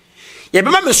me ye be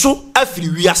ma me so afiri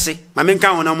wiase ma me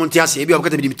nka ho na monte ase e bi o ka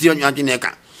te bi anti na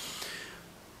ka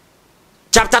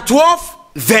chapter 12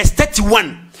 verse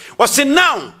 31 was say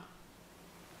now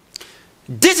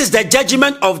this is the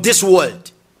judgment of this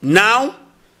world. Now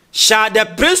shall the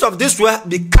prince of this world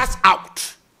be cast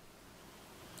out.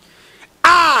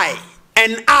 I,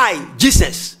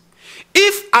 Jesus,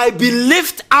 if I be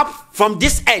lifted up from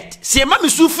this earth,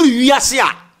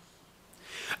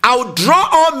 I will draw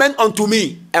all men unto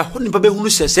me. I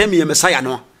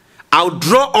will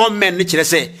draw all men.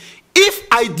 If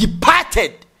I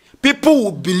departed, people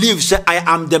will believe say I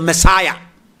am the Messiah.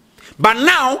 But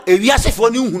now,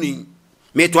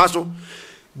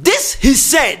 this he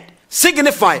said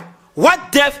signify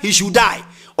what death he should die.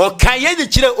 Or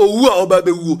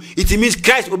it means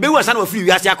Christ obewu son of free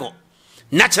wiase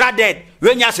natural death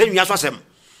when you say you asem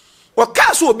or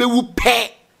cast obewu pe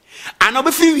and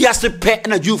obe free wiase pe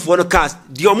na Jew for the cast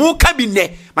the omo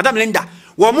cabinet Madam Linda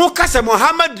wo mo kasa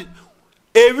Muhammad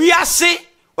e wiase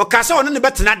o kasa ono ne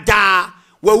betena da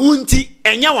wa wunti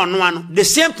enya wono ano the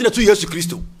same thing to Jesus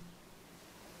Christ.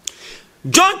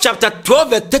 John chapter 12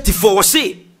 verse 34 was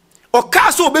say,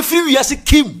 Okaso obefiri wiase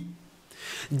kim.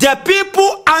 The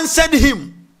people answered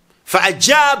him,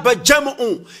 Fa'ajaba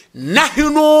jam'u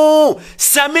nahnu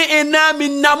sami'na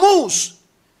min namus.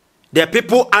 The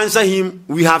people answered him,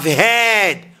 we have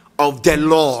heard of the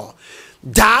law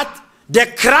that the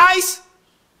Christ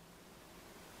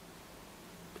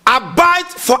abide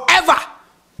forever.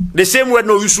 The same word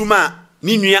no usuma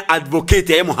ni nua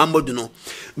advocate e Muhammad no.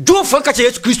 Do for ka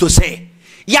Jesus Christ say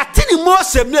yatini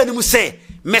Moses na ni mu say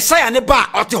Messiah ne ba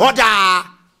oti hoda.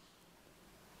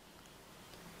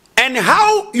 And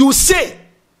how you say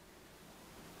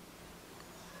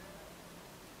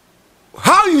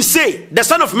the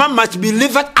Son of Man must be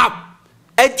lifted up.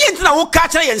 E di ntina wo ka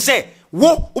kire yen say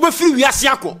wo obefiri wiase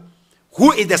akọ.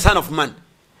 Who is the Son of Man?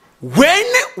 When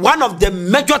one of the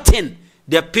major thing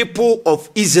the people of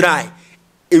Israel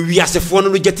we as a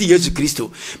phone get Jesus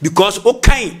Christo because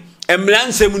okay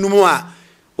emlansem no mu a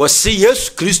was see Jesus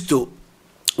Christo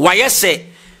why say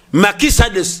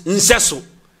Melchizedek nseso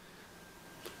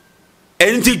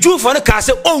enti Jew for the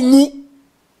case onwu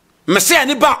Messiah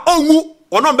ne ba onwu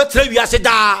ono betra wiase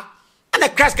da and the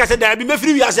Christ case da bi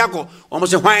mefiri wiase akọ omo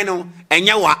se hwan no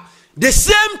enyewa the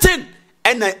same thing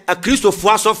and a Christo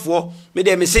for asofo me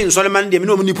de me say Solomon de me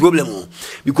no ni problem o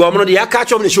because no de ya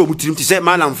catch on the show butirim ti say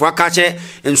malam fo aka che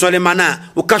Solomon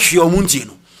a wo ka hwe o munti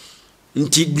no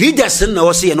nti leaders na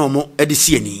wo say no mo e de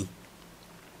sie ni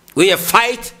we a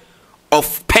fight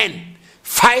of pen,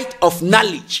 fight of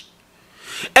knowledge.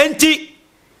 And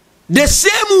the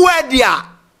same word there,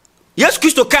 yes,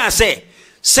 Christo can say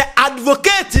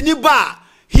advocate ni ba,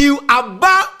 he will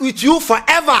abide with you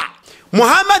forever.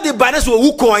 Muhammad the Banas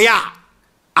will koya.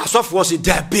 As of was it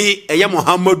be a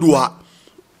Muhammadua.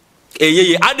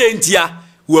 Eye adentia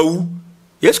wu.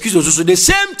 Yes, Christo so the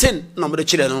same thing. No the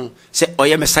children say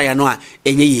oya Messiah no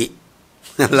eye.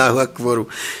 Allahu Akbar.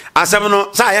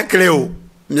 Asamono sa ya cleo.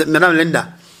 Madam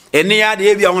Linda, any ya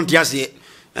de bi awon tiase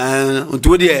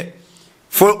onto de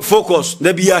focus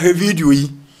na bi ya video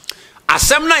yi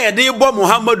asem na ye de bo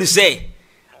Muhammadu say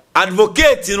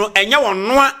advocate no enya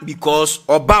wono because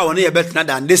oba won ye betina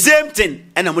dan the same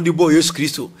thing ena mo de bo Jesus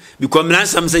Christo because me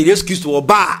ansam say Jesus Christo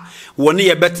oba won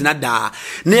ye betina da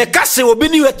na ye ka se obi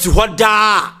ni weti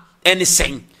hoda any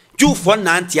sen Jufo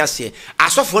na antiase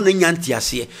asofo na nya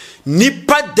antiase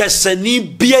nipa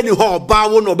desani bia ni ho ba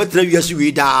wo no betena wiase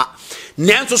wi da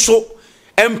nanso so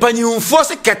empanyumfo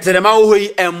se keterema wo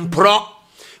yi empro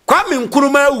kwa me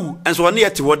nkuruma wu enso wona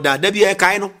yete woda da bia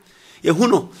kai no ye hu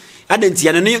no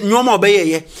adantia ne nyoma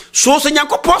obeyeye so so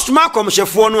nyankopɔ soma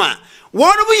akomhyefo no a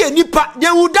wono bu ye nipa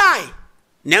they will die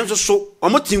nanso so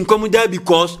omotinkwam da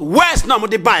because worse na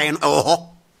omode bae no ho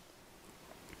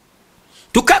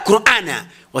tuka Qur'ana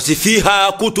wasi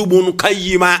fiha kutubun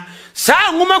qayyima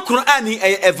sa nguma Qur'ani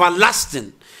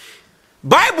everlasting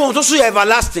Bible so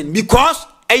everlasting because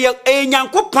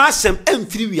nyankopɔn asɛm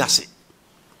emfiri wiase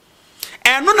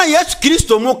eno na Yesu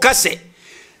Kristo mu kase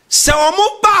se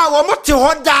omo ba omo te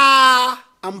hoda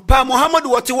ampa Muhammad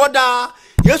wote hoda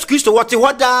Yesu Kristo wote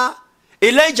hoda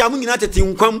Elijah mu nyina tete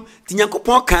nkwam ti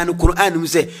nyankopɔn kan no Qur'an mu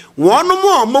se wono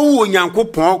mo omo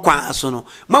nyankopɔn kwa aso no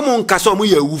mamo nkase omo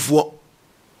ya awufuo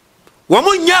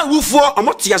womo nya awufuo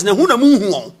omo te as na hu na mu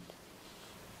hu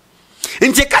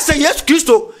nti kase Yesu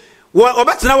Kristo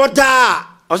obetena woda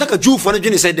osaka Jufo no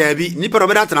dwene se dabi nipa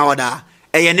obetena woda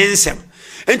eye ne nsem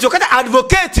nti okata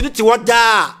advocate no ti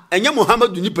woda enya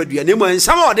Muhammadu nipa dua na mu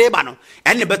nsam ode ba no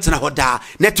ene betena woda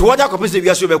na ti woda kopese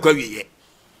wiase obekwa wiye.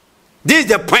 This is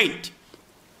the point.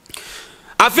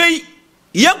 Afei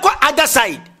yenko other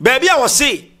side baby I was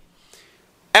say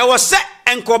e was say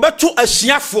enko beto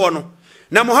asuafo no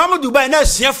na Muhammadu ba na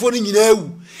asuafo no nyina awu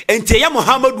enti ya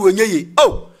Muhammadu onyeye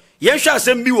oh yenhwa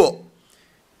asem bi wo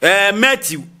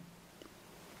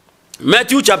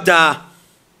Matthew chapter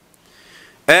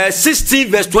 16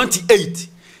 verse 28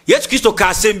 yes Christo ka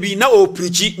asem bi na o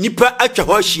preach nipa atwa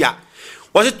ho hia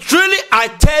was it truly I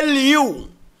tell you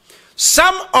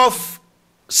some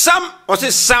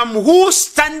who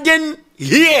standing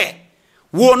here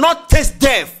will not taste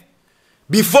death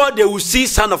before they will see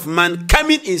Son of Man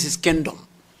coming in his kingdom.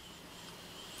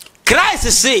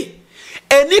 Christ say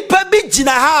enipa bi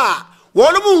jina ha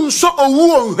wono nso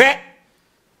owu onhwe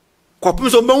kopum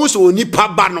so mbanwu so onipa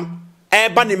ba no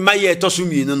eba ne maye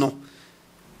tosumi no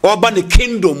oba ne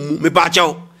kingdom me ba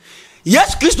chawo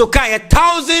yes Christo kan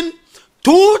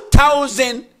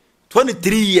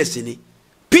 2023 years ni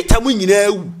Peter mu nyina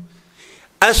awu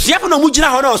asiapo na mu gina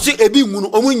ho na o se ebi nwu no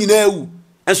o mu nyina awu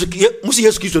enso mu se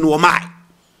Yesu Kristo no wo mai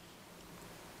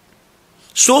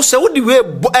so se wo di we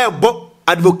bo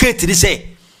advocate ni say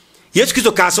Yesu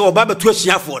Kristo ka se wo ba beto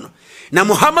asiafo no na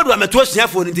Muhammadu ameto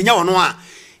asiafo no ntinya wono a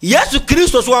Yesu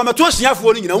Kristo so ameto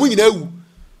asiafo no nyina mu nyina awu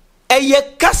eye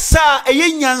kasa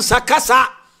eye nyansa kasa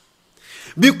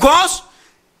because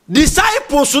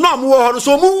disciples no mo ho no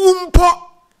so mu mpo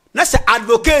na se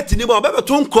advocate ni ba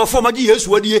beto nkrofo ma gi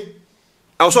Yesu wadie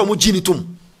awso mo gi ni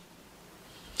tum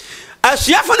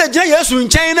asiafo na gina Yesu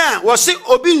nkyɛn na wo se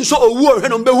obi nso owu ohwe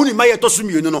no behu ni maye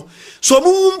tosumienu no so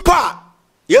mu mpa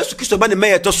Yesu Kristo ba ne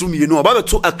maye tosumienu oba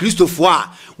beto a Kristofo a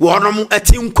wo no mo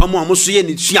ati nkwam a mo so ye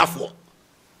ni suafo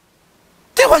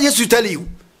te what Jesus tell you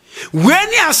when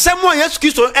asemo Yesu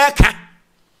Kristo eka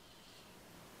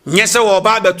nyese wo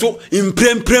ba beto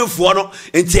imprempremfo no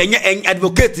enti enye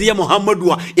advocate ye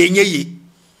Muhammadu a enye yi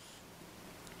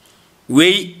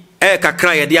we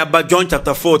kakra ye dia ba John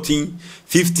chapter 14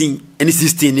 15 and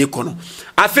 16 ni kono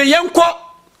afi yenko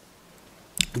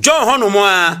John hono mo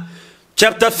a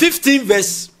chapter 15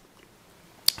 verse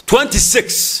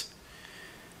 26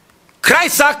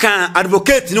 Christ aka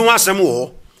advocate ni wasem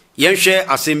wo yenhwe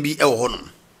asem bi e wo hono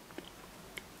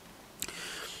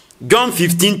John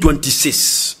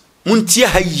 15:26 muntie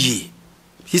hayi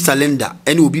hisalenda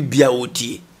eni obi bia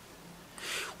otie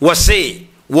wose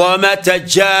wa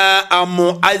matajaa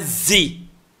muazzi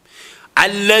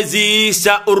الذي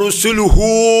سأرسله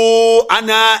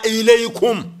أنا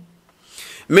إليكم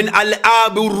من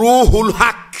الآب الروح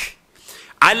الحق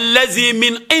الذي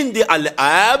من عند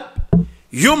الآب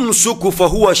يمسك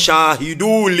فهو شاهد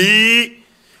لي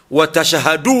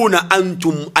وتشهدون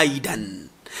أنتم أيضا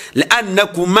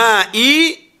لأنكم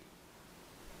معي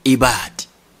عباد.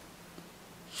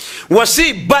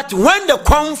 See, but when the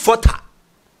comforter,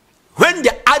 when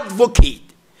the advocate,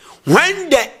 when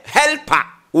the helper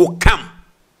will come,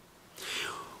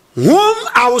 whom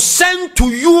I will send to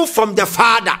you from the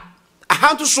Father, I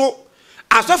have to show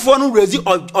as if one raise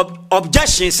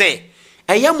objection say,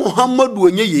 I am Muhammad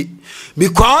wenye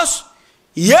because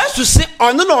yes to say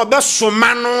on no be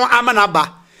somano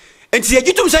amanaba. And see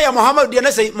you say Muhammad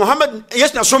dey say Muhammad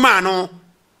yes na somano.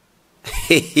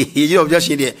 You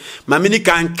objection there. Mamini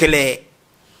can clear.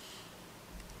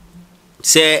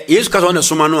 Say yes because on the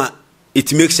somano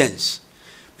it makes sense.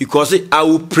 Because I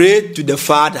will pray to the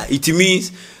Father. It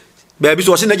means baby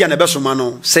so say na na be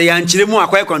somano. Say anchire mu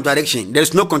akwa contradiction. There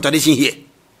is no contradiction here.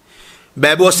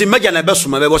 Bible was imagine a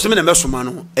besuma, Bible was in a besuma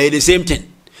no, the same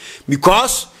thing.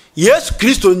 Because yes,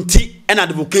 Christo nti an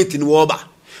advocate in Woba.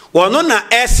 Or no na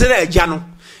esre jano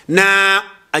na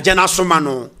a jana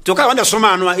somano. To come on the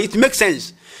somano, it makes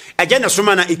sense. A jana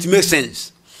somana, it makes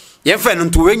sense. Yefen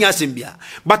to wenya simbia.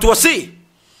 But was say,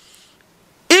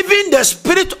 even the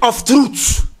spirit of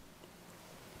truth,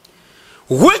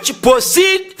 which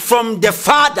proceed from the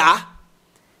Father,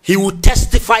 he will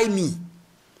testify me.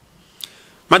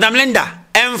 Madam Linda,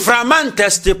 enframan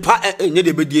testify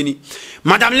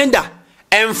Madam Linda,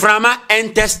 enframa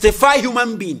and testify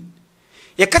human being.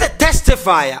 You can't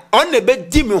testify on the bed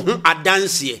dim a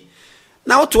dance.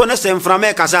 Now to honest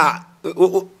enframe casa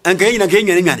and gain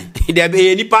there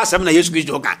be any pass na Yesu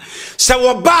Christo.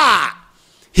 So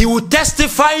he will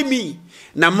testify me.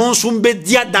 Na monsum be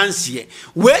dia dance.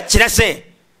 Which I say,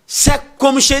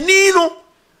 commissionino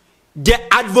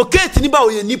the advocate niba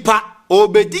o nipa.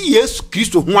 Obedi yes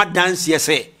Christo who dance yes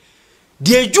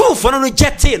the Jew for no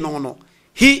jete no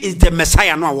he is the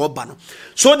Messiah no wobano.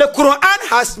 So the Quran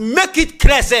has make it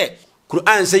clear say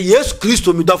Quran say yes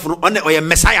Christo mi dofo no or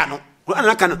Messiah no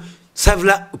Quran can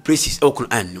several places o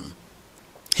Quran no.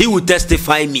 He will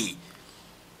testify me.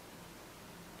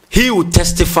 He will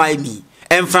testify me.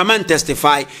 And from man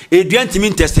testify, a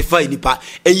mean testify nipa,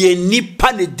 a ye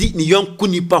nipa ne di ni yonku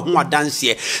nipa who dance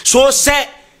here. So say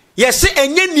yes,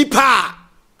 enye nipa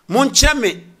monche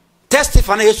me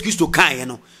testify na Yesu Kristo kan ye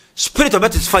no spirit of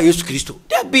testify Yesu Kristo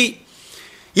there be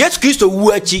Yesu Kristo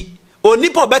wu achi o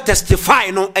nipa be testify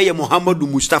no eye Muhammadu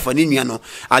Mustafa ni nua no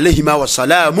alayhi wa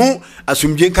salamu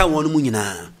asumdwen kan wonu mu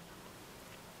nyina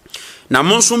na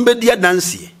monsom be dia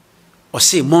danse o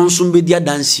say monsom be dia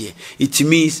danse it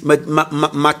means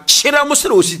ma chira mo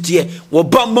sere ositie wo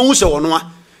ba mo se wono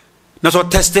a na so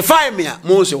testify me a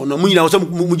mo se wono mu nyina wo se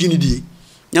mu gini die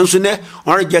nyanso ne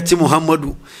on get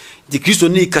Muhammadu the Christo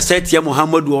ni cassette ya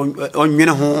Muhammadu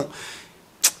onwene ho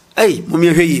ei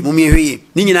mumie hweye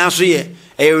ni nyina so ye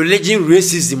a religion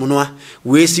racism no a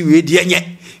we si we die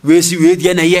nye we si we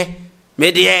die na ye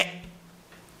me de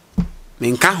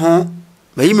me nka ho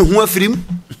bayi me ho afirim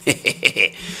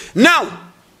now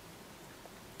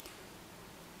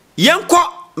yanko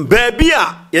baby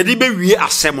a ye de be wie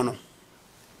asem no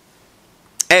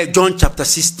John chapter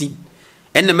 16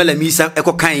 and the melamisa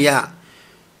eko kan ya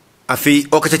afi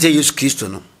okatete Yesu Kristo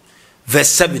no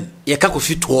verse 7 ye ka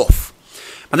kofi 12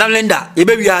 Madam Linda ye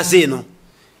be wi say no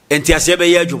enti ase be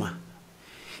ye adwuma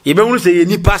ye be hunu say ye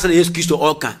ni pass na Yesu Kristo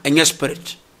oka enye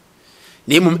spirit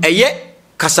na emum eye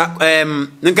kasa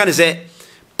nka ne say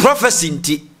prophecy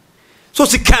nti so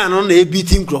si kan no na e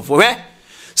beating crop we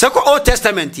say ko Old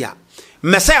Testament ya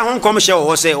Messiah hon kom hye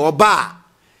wo say oba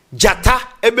jata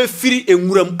ebe firi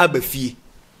enwuram abafie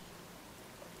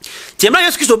Tema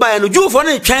Yesu Kristo ba no Jewfo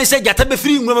na twan se jata be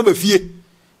firi nwura ba fie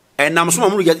enam so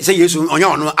mamu se Yesu onya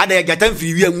ono ada jata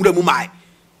firi wi nwura mu mai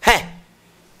he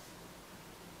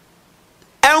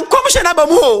en komhye na ba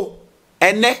mu o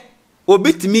enne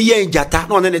obitimi ye jata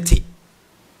na one ne te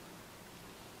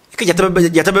ke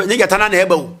jata na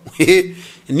eba o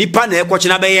nipa na ekwoche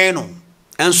na be ye no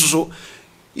enso so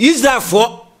Israel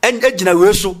for en agina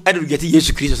we so e de jata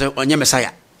Yesu Kristo se onye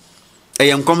Messiah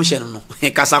en komhye no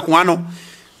kasa kwa no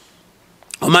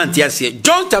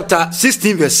John chapter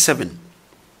 16 verse 7.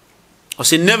 I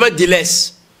say,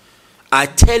 nevertheless, I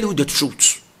tell you the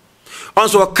truth.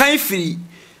 Also, kind free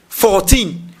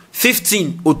 14,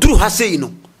 15, or through her say,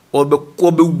 or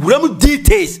be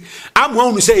details. I'm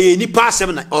going to say, any past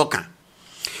 7 okay.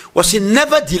 Was say,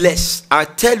 nevertheless, I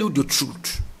tell you the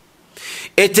truth.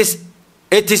 It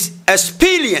is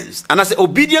experience, and I say,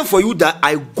 obedient for you that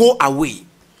I go away.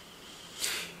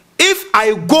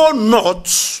 I go not,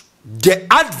 the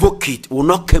advocate will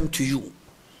not come to you.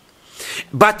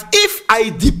 But if I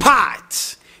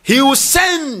depart, I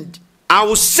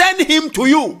will send him to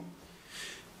you.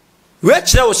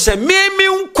 Which I will say, me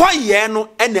unkoye no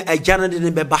ene ajana de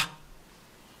ne beba.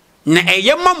 Na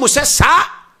eyema mo se sa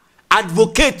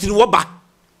advocate ni woba.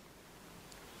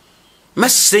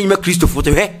 Messenyi ma Christopher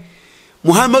to he.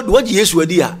 Muhammad waji Yesu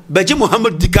wadi a, beje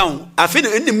Muhammad dikao, afi na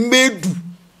ene medu.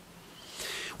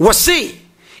 Was say,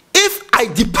 if I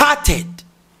departed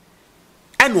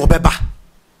and wobeba,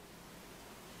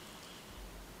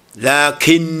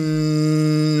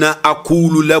 lakin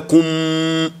aqulu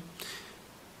lakum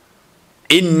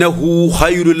innahu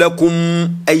khayru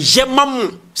lakum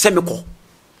ajmam samiko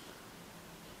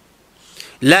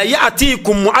la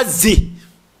ya'tikum mu'azzi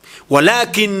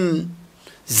walakin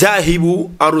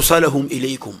zahibu arsalahum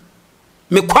ilaykum.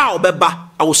 Me kwa obeba,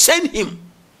 I will send him.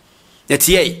 That's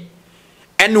ye.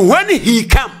 And when he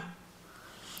come,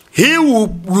 he will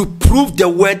reprove the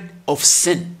word of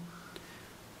sin.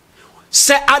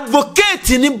 Say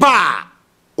advocate ni ba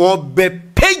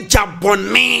obe peja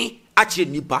boni achi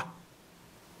ni ba.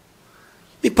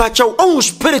 Mi pa chow on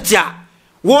spirit ya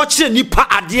watch ni pa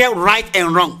ade right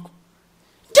and wrong.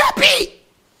 Jabi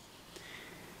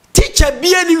teacher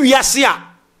bi ani wiase a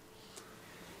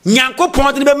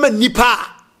Nyankopon de be ma nipa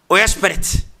o ya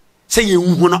spirit say ye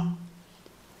hu no.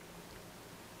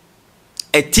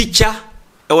 A teacher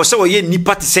was so ye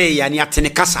nipa to say yani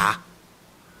atene kasa.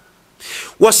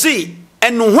 Was see,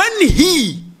 and when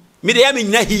he me de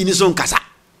am na he ni so kasa.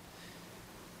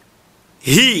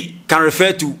 He can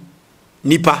refer to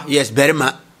nipa, yes,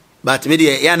 berema, but me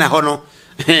de yana hono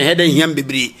head him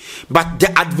bibri. But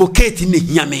the advocate in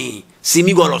him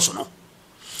simi golos no.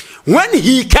 When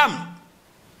he come,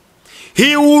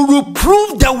 he will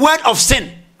reprove the word of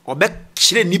sin. Obek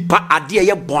chire nipa ade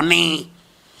ye bone.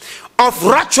 Of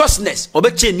righteousness,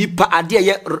 obeche nipa ade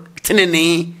ye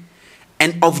tenene,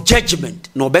 and of judgment,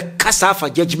 no be kasa fa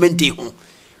judgment day ho.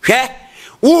 Hwe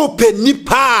wo pe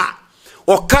nipa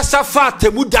o kasa fa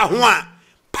temuda ho a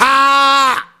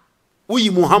pa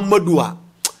uyi Muhammadu a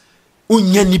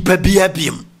unya nipa bia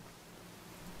biem.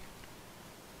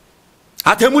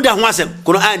 Atemuda ho asem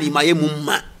Qur'ani ma ye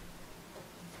mumma.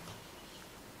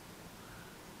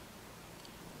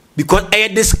 Because a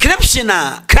description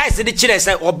Christ did chile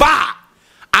say oba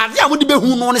ade amudi be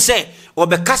hu no ne say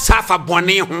obekasa fa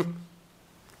bone ho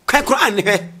kan Quran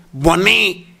he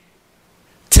bone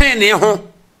tene ho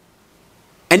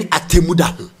any atemuda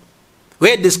ho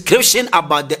where description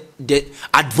about the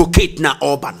advocate na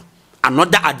urban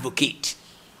another advocate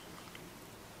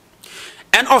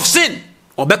and of sin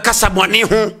obekasa bone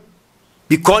ho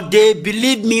because they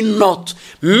believe me not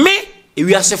me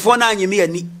we are sefona anyimi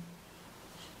ani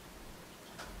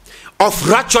of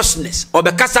righteousness or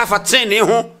because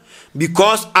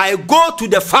I go to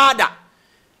the Father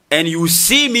and you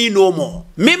see me no more.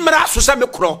 Mimra susa me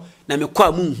kro na me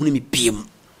kwa mu hunu me biem.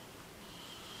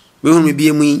 We hunu me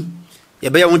biem yi ye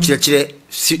be ya won chire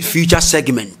future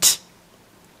segment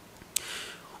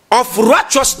of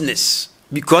righteousness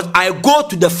because I go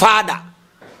to the Father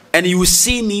and you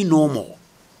see me no more.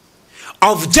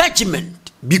 Of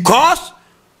judgment because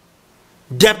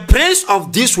the prince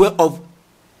of this way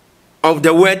of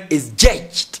the word is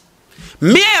judged.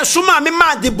 Me suma me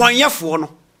ma de bonyefo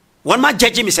no. One ma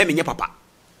judge me say me papa.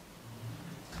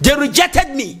 They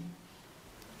rejected me.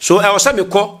 So I was me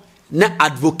call na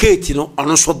advocate no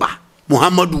ono so ba.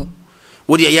 Muhammadu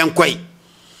wo de yankwai.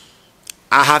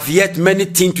 I have yet many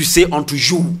things to say unto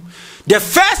you. The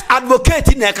first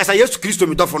advocate in Kasa Yesu Christo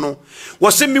mi dofo no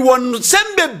was say me won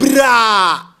sembe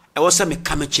bra. I was me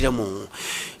kame chire mo.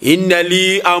 Inna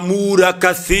li amura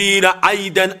kathira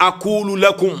aidan aqulu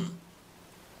lakum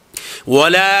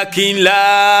walakin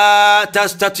la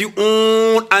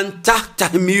tastati'un an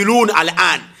tahtahmilun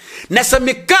al'an.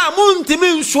 Nasamika munti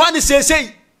min swani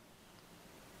sesei.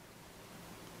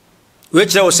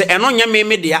 Which I was say eno nyame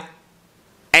media.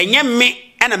 Enye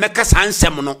me ena meka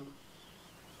sansem no.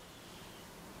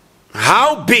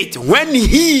 Howbeit when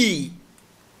he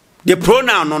the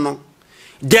pronoun no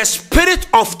the spirit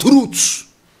of truth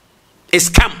is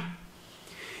come,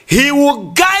 he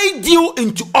will guide you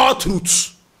into all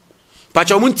truths.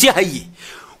 Pacha munti hayi.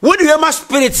 When you have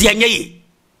spirit yanyayi,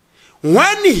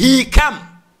 when he come,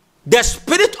 the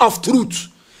spirit of truth,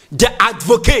 the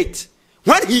advocate,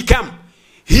 when he come,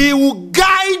 he will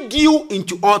guide you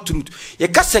into all truth. You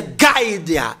can say guide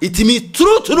there. It means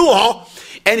truth,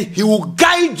 and he will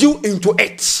guide you into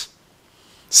it.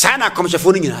 Sana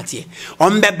komshafoni nyinatie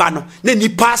ombeba no na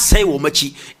nipa sai wo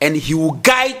machi and he will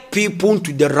guide people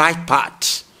to the right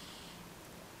path.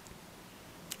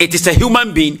 It is a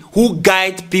human being who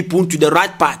guides people to the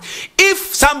right path.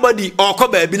 If somebody or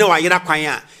baby no wayera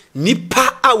kwanya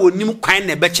nipa a wonim kwan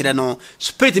na be kire no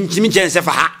spirit mtimi jense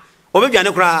fa ha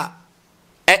obeduane kura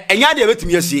enya de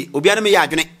betumi asie obiane me ya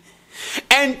adwene.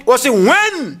 And was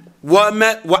when wa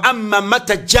amma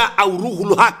mataja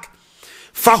ruhul haq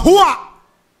fa huwa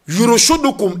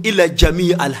yurshudukum ila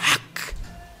jami' al haq,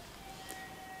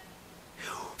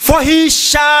 for he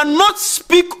shall not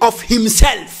speak of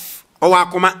himself. O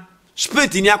akoma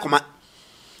spirit ni akoma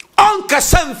onka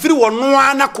samfiri wono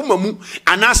ana koma mu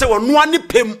anase wono ani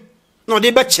pem no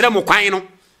de be kire mo kwan no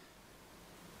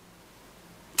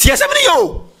tiasemni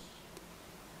yo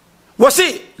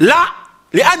wasi la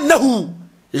li'annahu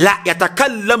la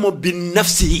yatakallamu bin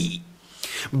nafsihi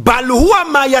bal huwa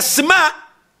ma yasma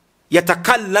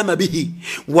yatakallamu bihi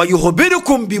wa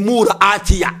yukhbirukum bi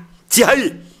mur'atiya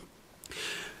tihay,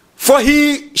 for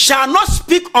he shall not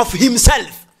speak of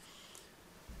himself,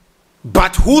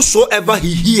 but whosoever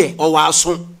he hear or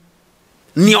waso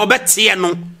ni obetie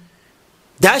no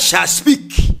that shall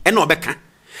speak and obeka,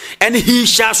 and he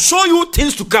shall show you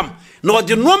things to come. No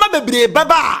the normal bebre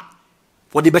baba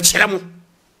for the becheramu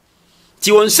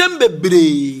ti wonsem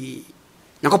bebre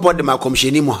nakopɔ de ma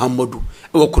komsheni Muhammadu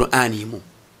e wo Qur'ani mu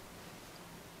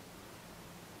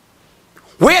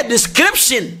where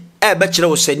description e bechera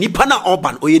wo se nipa na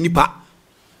urban oye nipa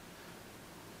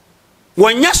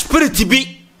wonya spirit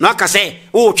bi no aka say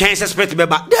o twen se spirit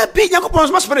beba de bi nakopɔ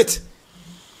so spirit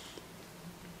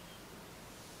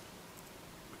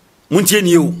muntie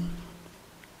ni o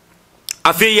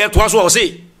afi ye to so o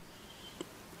say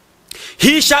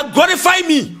he shall glorify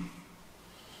me.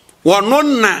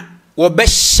 Wanonna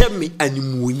wobeshemi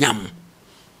animunyam.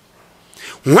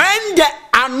 When the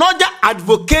another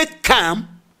advocate come,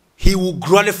 he will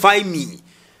glorify me.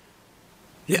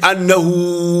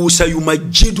 Annahu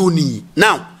sayumajiduni.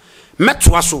 Now,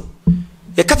 metwaso.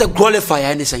 You can't glorify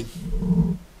anything.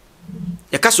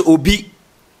 You can't obi.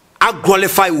 I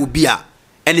glorify obia.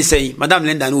 Anything. Madam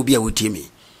Lenda no obia with me.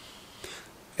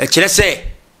 Echire say.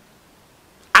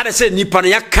 Ada say nipa na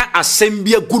yaka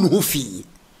asembia gunu ho fi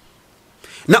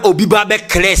na obi ba be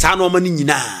kre sa no mani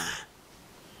nyina.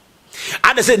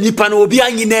 Ada say nipa na obi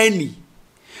anyina ani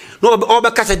no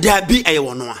obe kasa da bi aye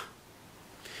wono a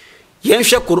yen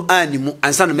hwe Qur'an mu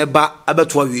ansa na meba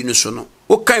abeto awi no so no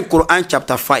o kan Qur'an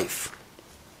chapter 5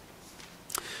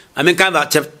 amen kan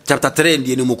chapter 3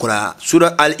 ndi ni mu kura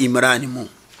surah al-imran mu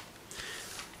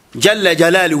jalla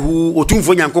jalaluhu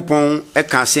otumfo nyankopon e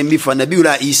ka asembi fa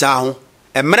nabiula Isa ho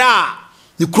emra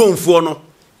ni kronfo no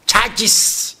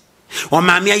charges o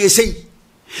mamia yesei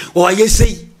o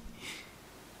yesei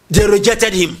they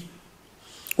rejected him.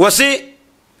 Wasi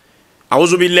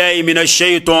a'udhu billahi minash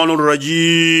shaitanir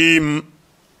rajim.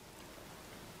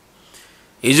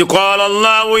 Iz qala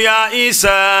Allah ya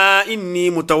Isa inni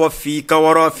mutawaffika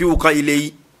wa rafi'uka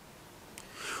ilayya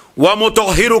wa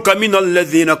mutahhiruka minal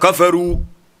ladhina kafaru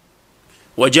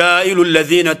وجائل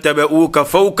الذين اتبعوك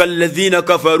فوق الذين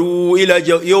كفروا إلى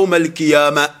يوم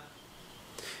القيامة.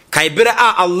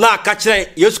 كايبرا الله كاتره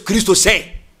يسوع كريستو سي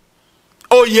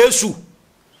او يسوع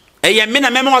اي منا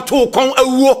مما تو كون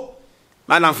اوو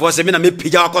ما لان فوس منا مي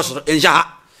بيجا كوس انجا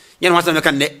ين واسا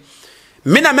مكان ne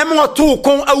mena mema to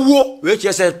kon awo which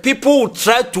is people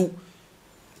try to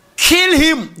kill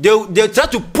him, they try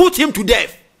to put him to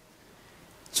death.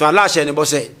 So Allah share ne bo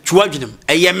say chuadwinem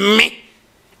eye me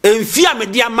enfia me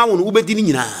dia ma won ubedi ni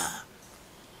nyina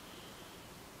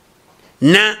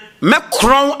na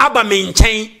mekron aba me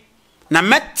nchen na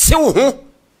metew ho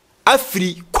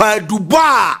afiri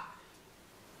kwaduba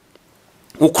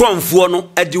ukronfo no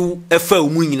ade efa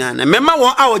mu nyina na mema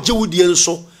won a oje wudie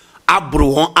nso abro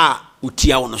won a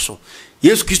utia won so.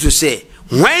 Jesus Christ say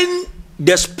when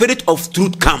the spirit of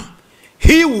truth come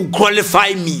he will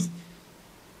qualify me.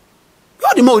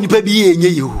 What the man nipa bi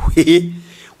enye you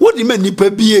what the man nipa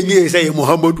bi enye say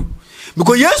Muhammadu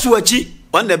because yes wachi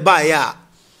on the buy ya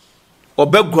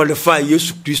obe qualify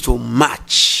Jesus Christ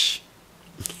much.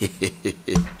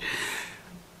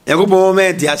 Ego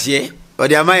moment yase o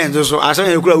de amaye nzo so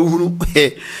asan ekura uhuru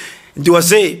nti was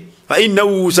say fa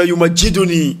innahu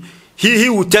sayumajiduni he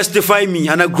will testify me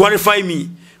and glorify me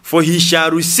for he shall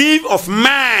receive of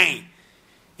mine.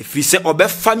 If he say obe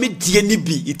family die ni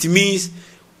bi it means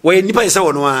we nipa say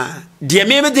wono a die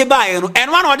me de ba no en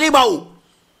one ode ba o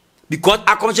because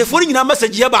akonche for nyina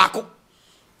message ya ba ko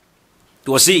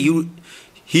to say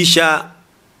he shall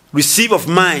receive of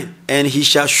mine and he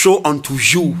shall show unto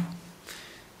you.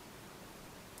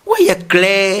 We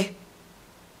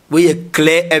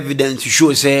clear evidence to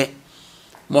show say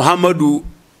Muhammadu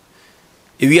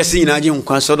we are seeing Ajin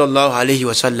sallallahu alayhi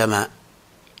wa sallama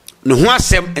no ho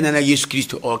asem ena na Yesu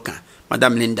Kristo oka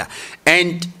Madam Linda.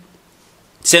 And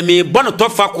se me bono to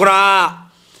fakura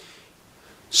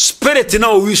spirit na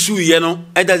o wisu ye no,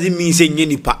 it doesn't mean say nye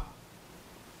nipa.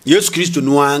 Yesu Kristo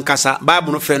no ankasa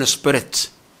Bible no frɛ no spirit.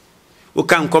 O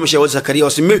kan kom hye wo Zakaria o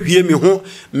se mehwie me ho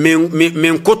me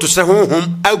nkoto se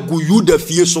honhom agu Yuda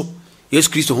fie so. Yesu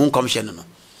Kristo hon kom hye no.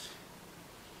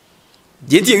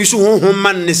 Yenti Yesu honhom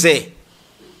man ne se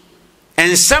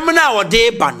ensem na o de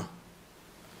ba no.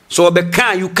 So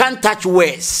you can't touch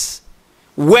words.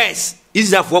 Words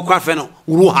is that for kwafeno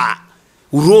ruha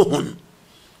rohon,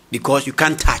 because you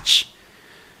can't touch.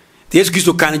 Yesu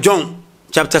Kristo kan John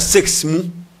chapter 6 mu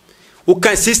o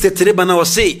kan 63 bana o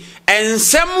say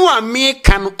ensem a me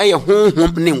kan eye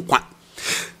honhom ne nkwa.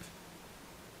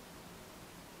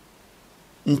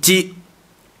 Nti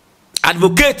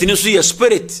advocate ni so your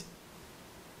spirit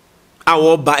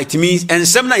awo ba, it means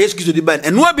ensem na Yesu Kristo di ba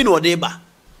eno abi no de ba.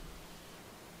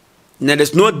 Now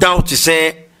there's no doubt to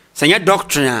say sanya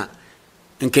doctrine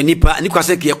nke nipa ni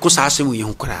kwase ke yakosa asem yi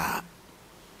nkura.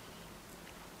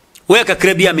 We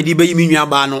kakra bia me di bayi mi nua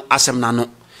ba no asem na no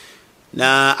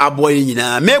na aboy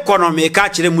nyina me kono me ka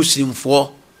kire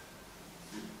muslimfo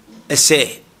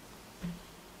ese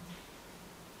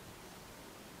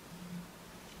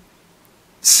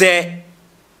se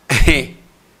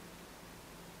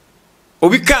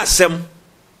obi ka asem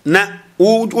na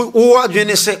who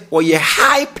adwene se o ye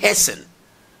high person.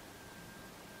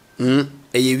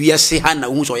 E we say hana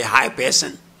who so ye high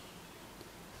person.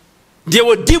 They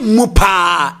will di mu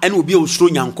pa and will be osro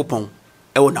nyankopon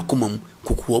e wona komam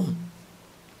kokuom.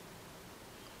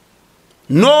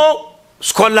 No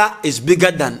scholar is bigger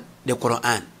than the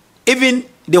Quran. Even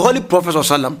the Holy Prophet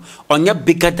sallam onya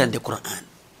bigger than the Quran.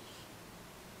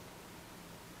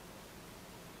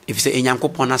 If you say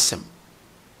nyankopon asem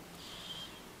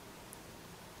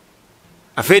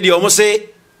afedi omo se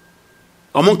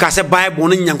omo ka se Bible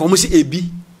no nyanko omo se ebi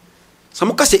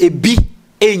samo ka se ebi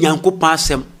e nyankopon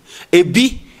asem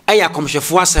ebi e ya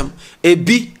komhwefo asem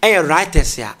ebi e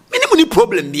writers ya minimum ni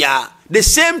problem bia the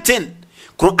same thing.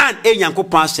 Quran e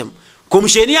nyankopon asem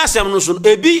komhweni asem no so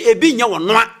ebi nya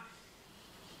wonoa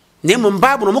ne mo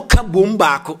Bible no mo ka bom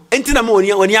baako enti na mo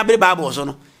oni abere Bible so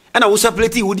no na wo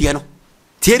separate wo die no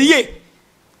tieriye.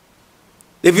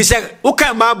 If you say, "Okay,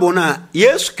 Mabona,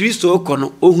 yes, Christo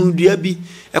kono ohundia bi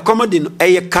e komodi no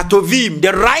eye katovim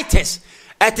the writers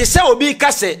et se obi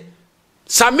ka se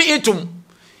sami etum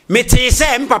mete se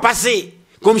papa se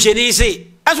komsheni se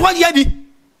as what ya bi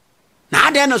na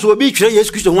ade na so obi twere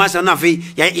yes Christo ho asem na fe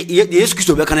yes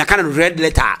Christo be kan ya red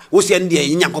letter wo se ndi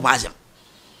e nyanko ba asem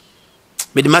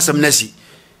me di masam nasi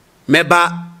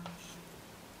meba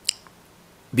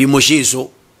bi moshi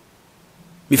so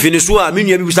mi finisu a mi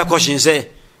nua bi bisa question say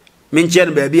me nche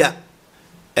no baby a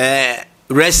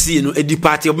resi no edi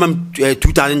party of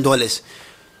 $2,000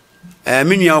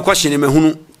 mi nua question me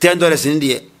hunu $10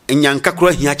 ndi nyanka kro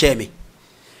hia che me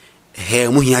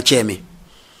mu hia che me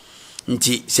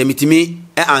nti se mitimi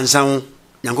ansan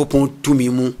nyankopon tumi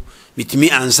mu mitimi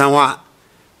ansan wa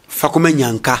fakoma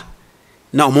nyanka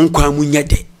na o monkwa mu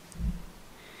nyede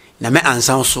na me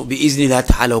ansan so bi izni la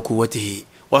ta'ala quwwatihi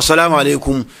wa assalamu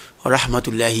alaikum wa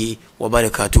rahmatullahi wa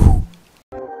barakatuhu.